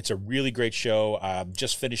a really great show.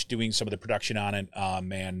 Just finished doing some of the production on it,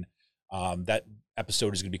 and that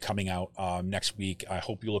episode is going to be coming out next week. I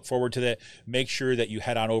hope you look forward to that. Make sure that you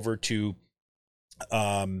head on over to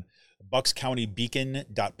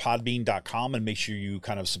buckscountybeacon.podbean.com and make sure you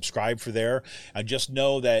kind of subscribe for there. And just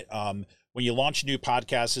know that when you launch a new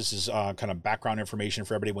podcast, this is kind of background information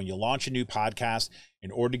for everybody. When you launch a new podcast,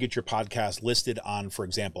 in order to get your podcast listed on, for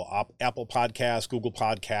example, Apple Podcasts, Google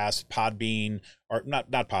Podcasts, Podbean, or not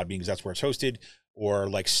Podbean because that's where it's hosted, or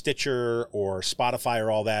like Stitcher or Spotify or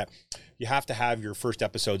all that, you have to have your first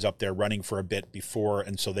episodes up there running for a bit before,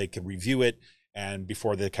 and so they can review it and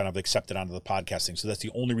before they kind of accept it onto the podcasting. So that's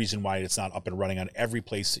the only reason why it's not up and running on every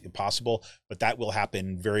place possible, but that will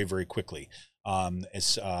happen very, very quickly.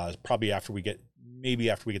 It's probably after we get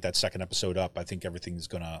that second episode up, I think everything's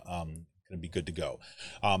gonna be good to go.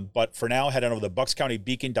 But for now, head on over to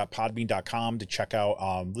buckscountybeacon.podbean.com to check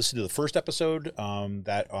out, listen to the first episode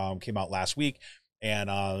that came out last week, and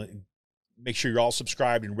make sure you're all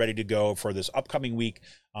subscribed and ready to go for this upcoming week,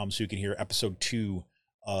 so you can hear episode 2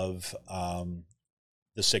 of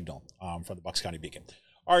The Signal from the Bucks County Beacon.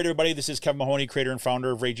 All right, everybody, this is Kevin Mahoney, creator and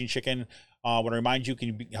founder of Raging Chicken. I want to remind you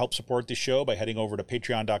can help support this show by heading over to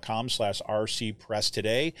patreon.com/RCPress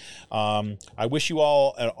today. I wish you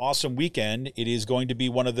all an awesome weekend. It is going to be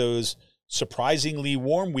one of those surprisingly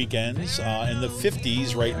warm weekends in the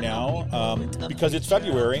 50s right now because it's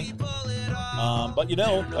February. But, you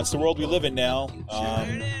know, that's the world we live in now.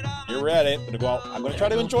 Here we're at it. I'm going to try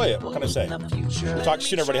to enjoy it. What can I say? We'll talk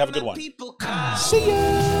soon, everybody. Have a good one. See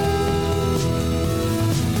ya!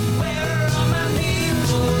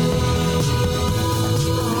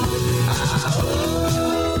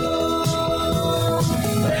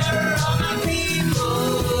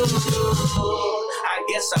 I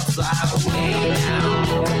guess I'll fly away now.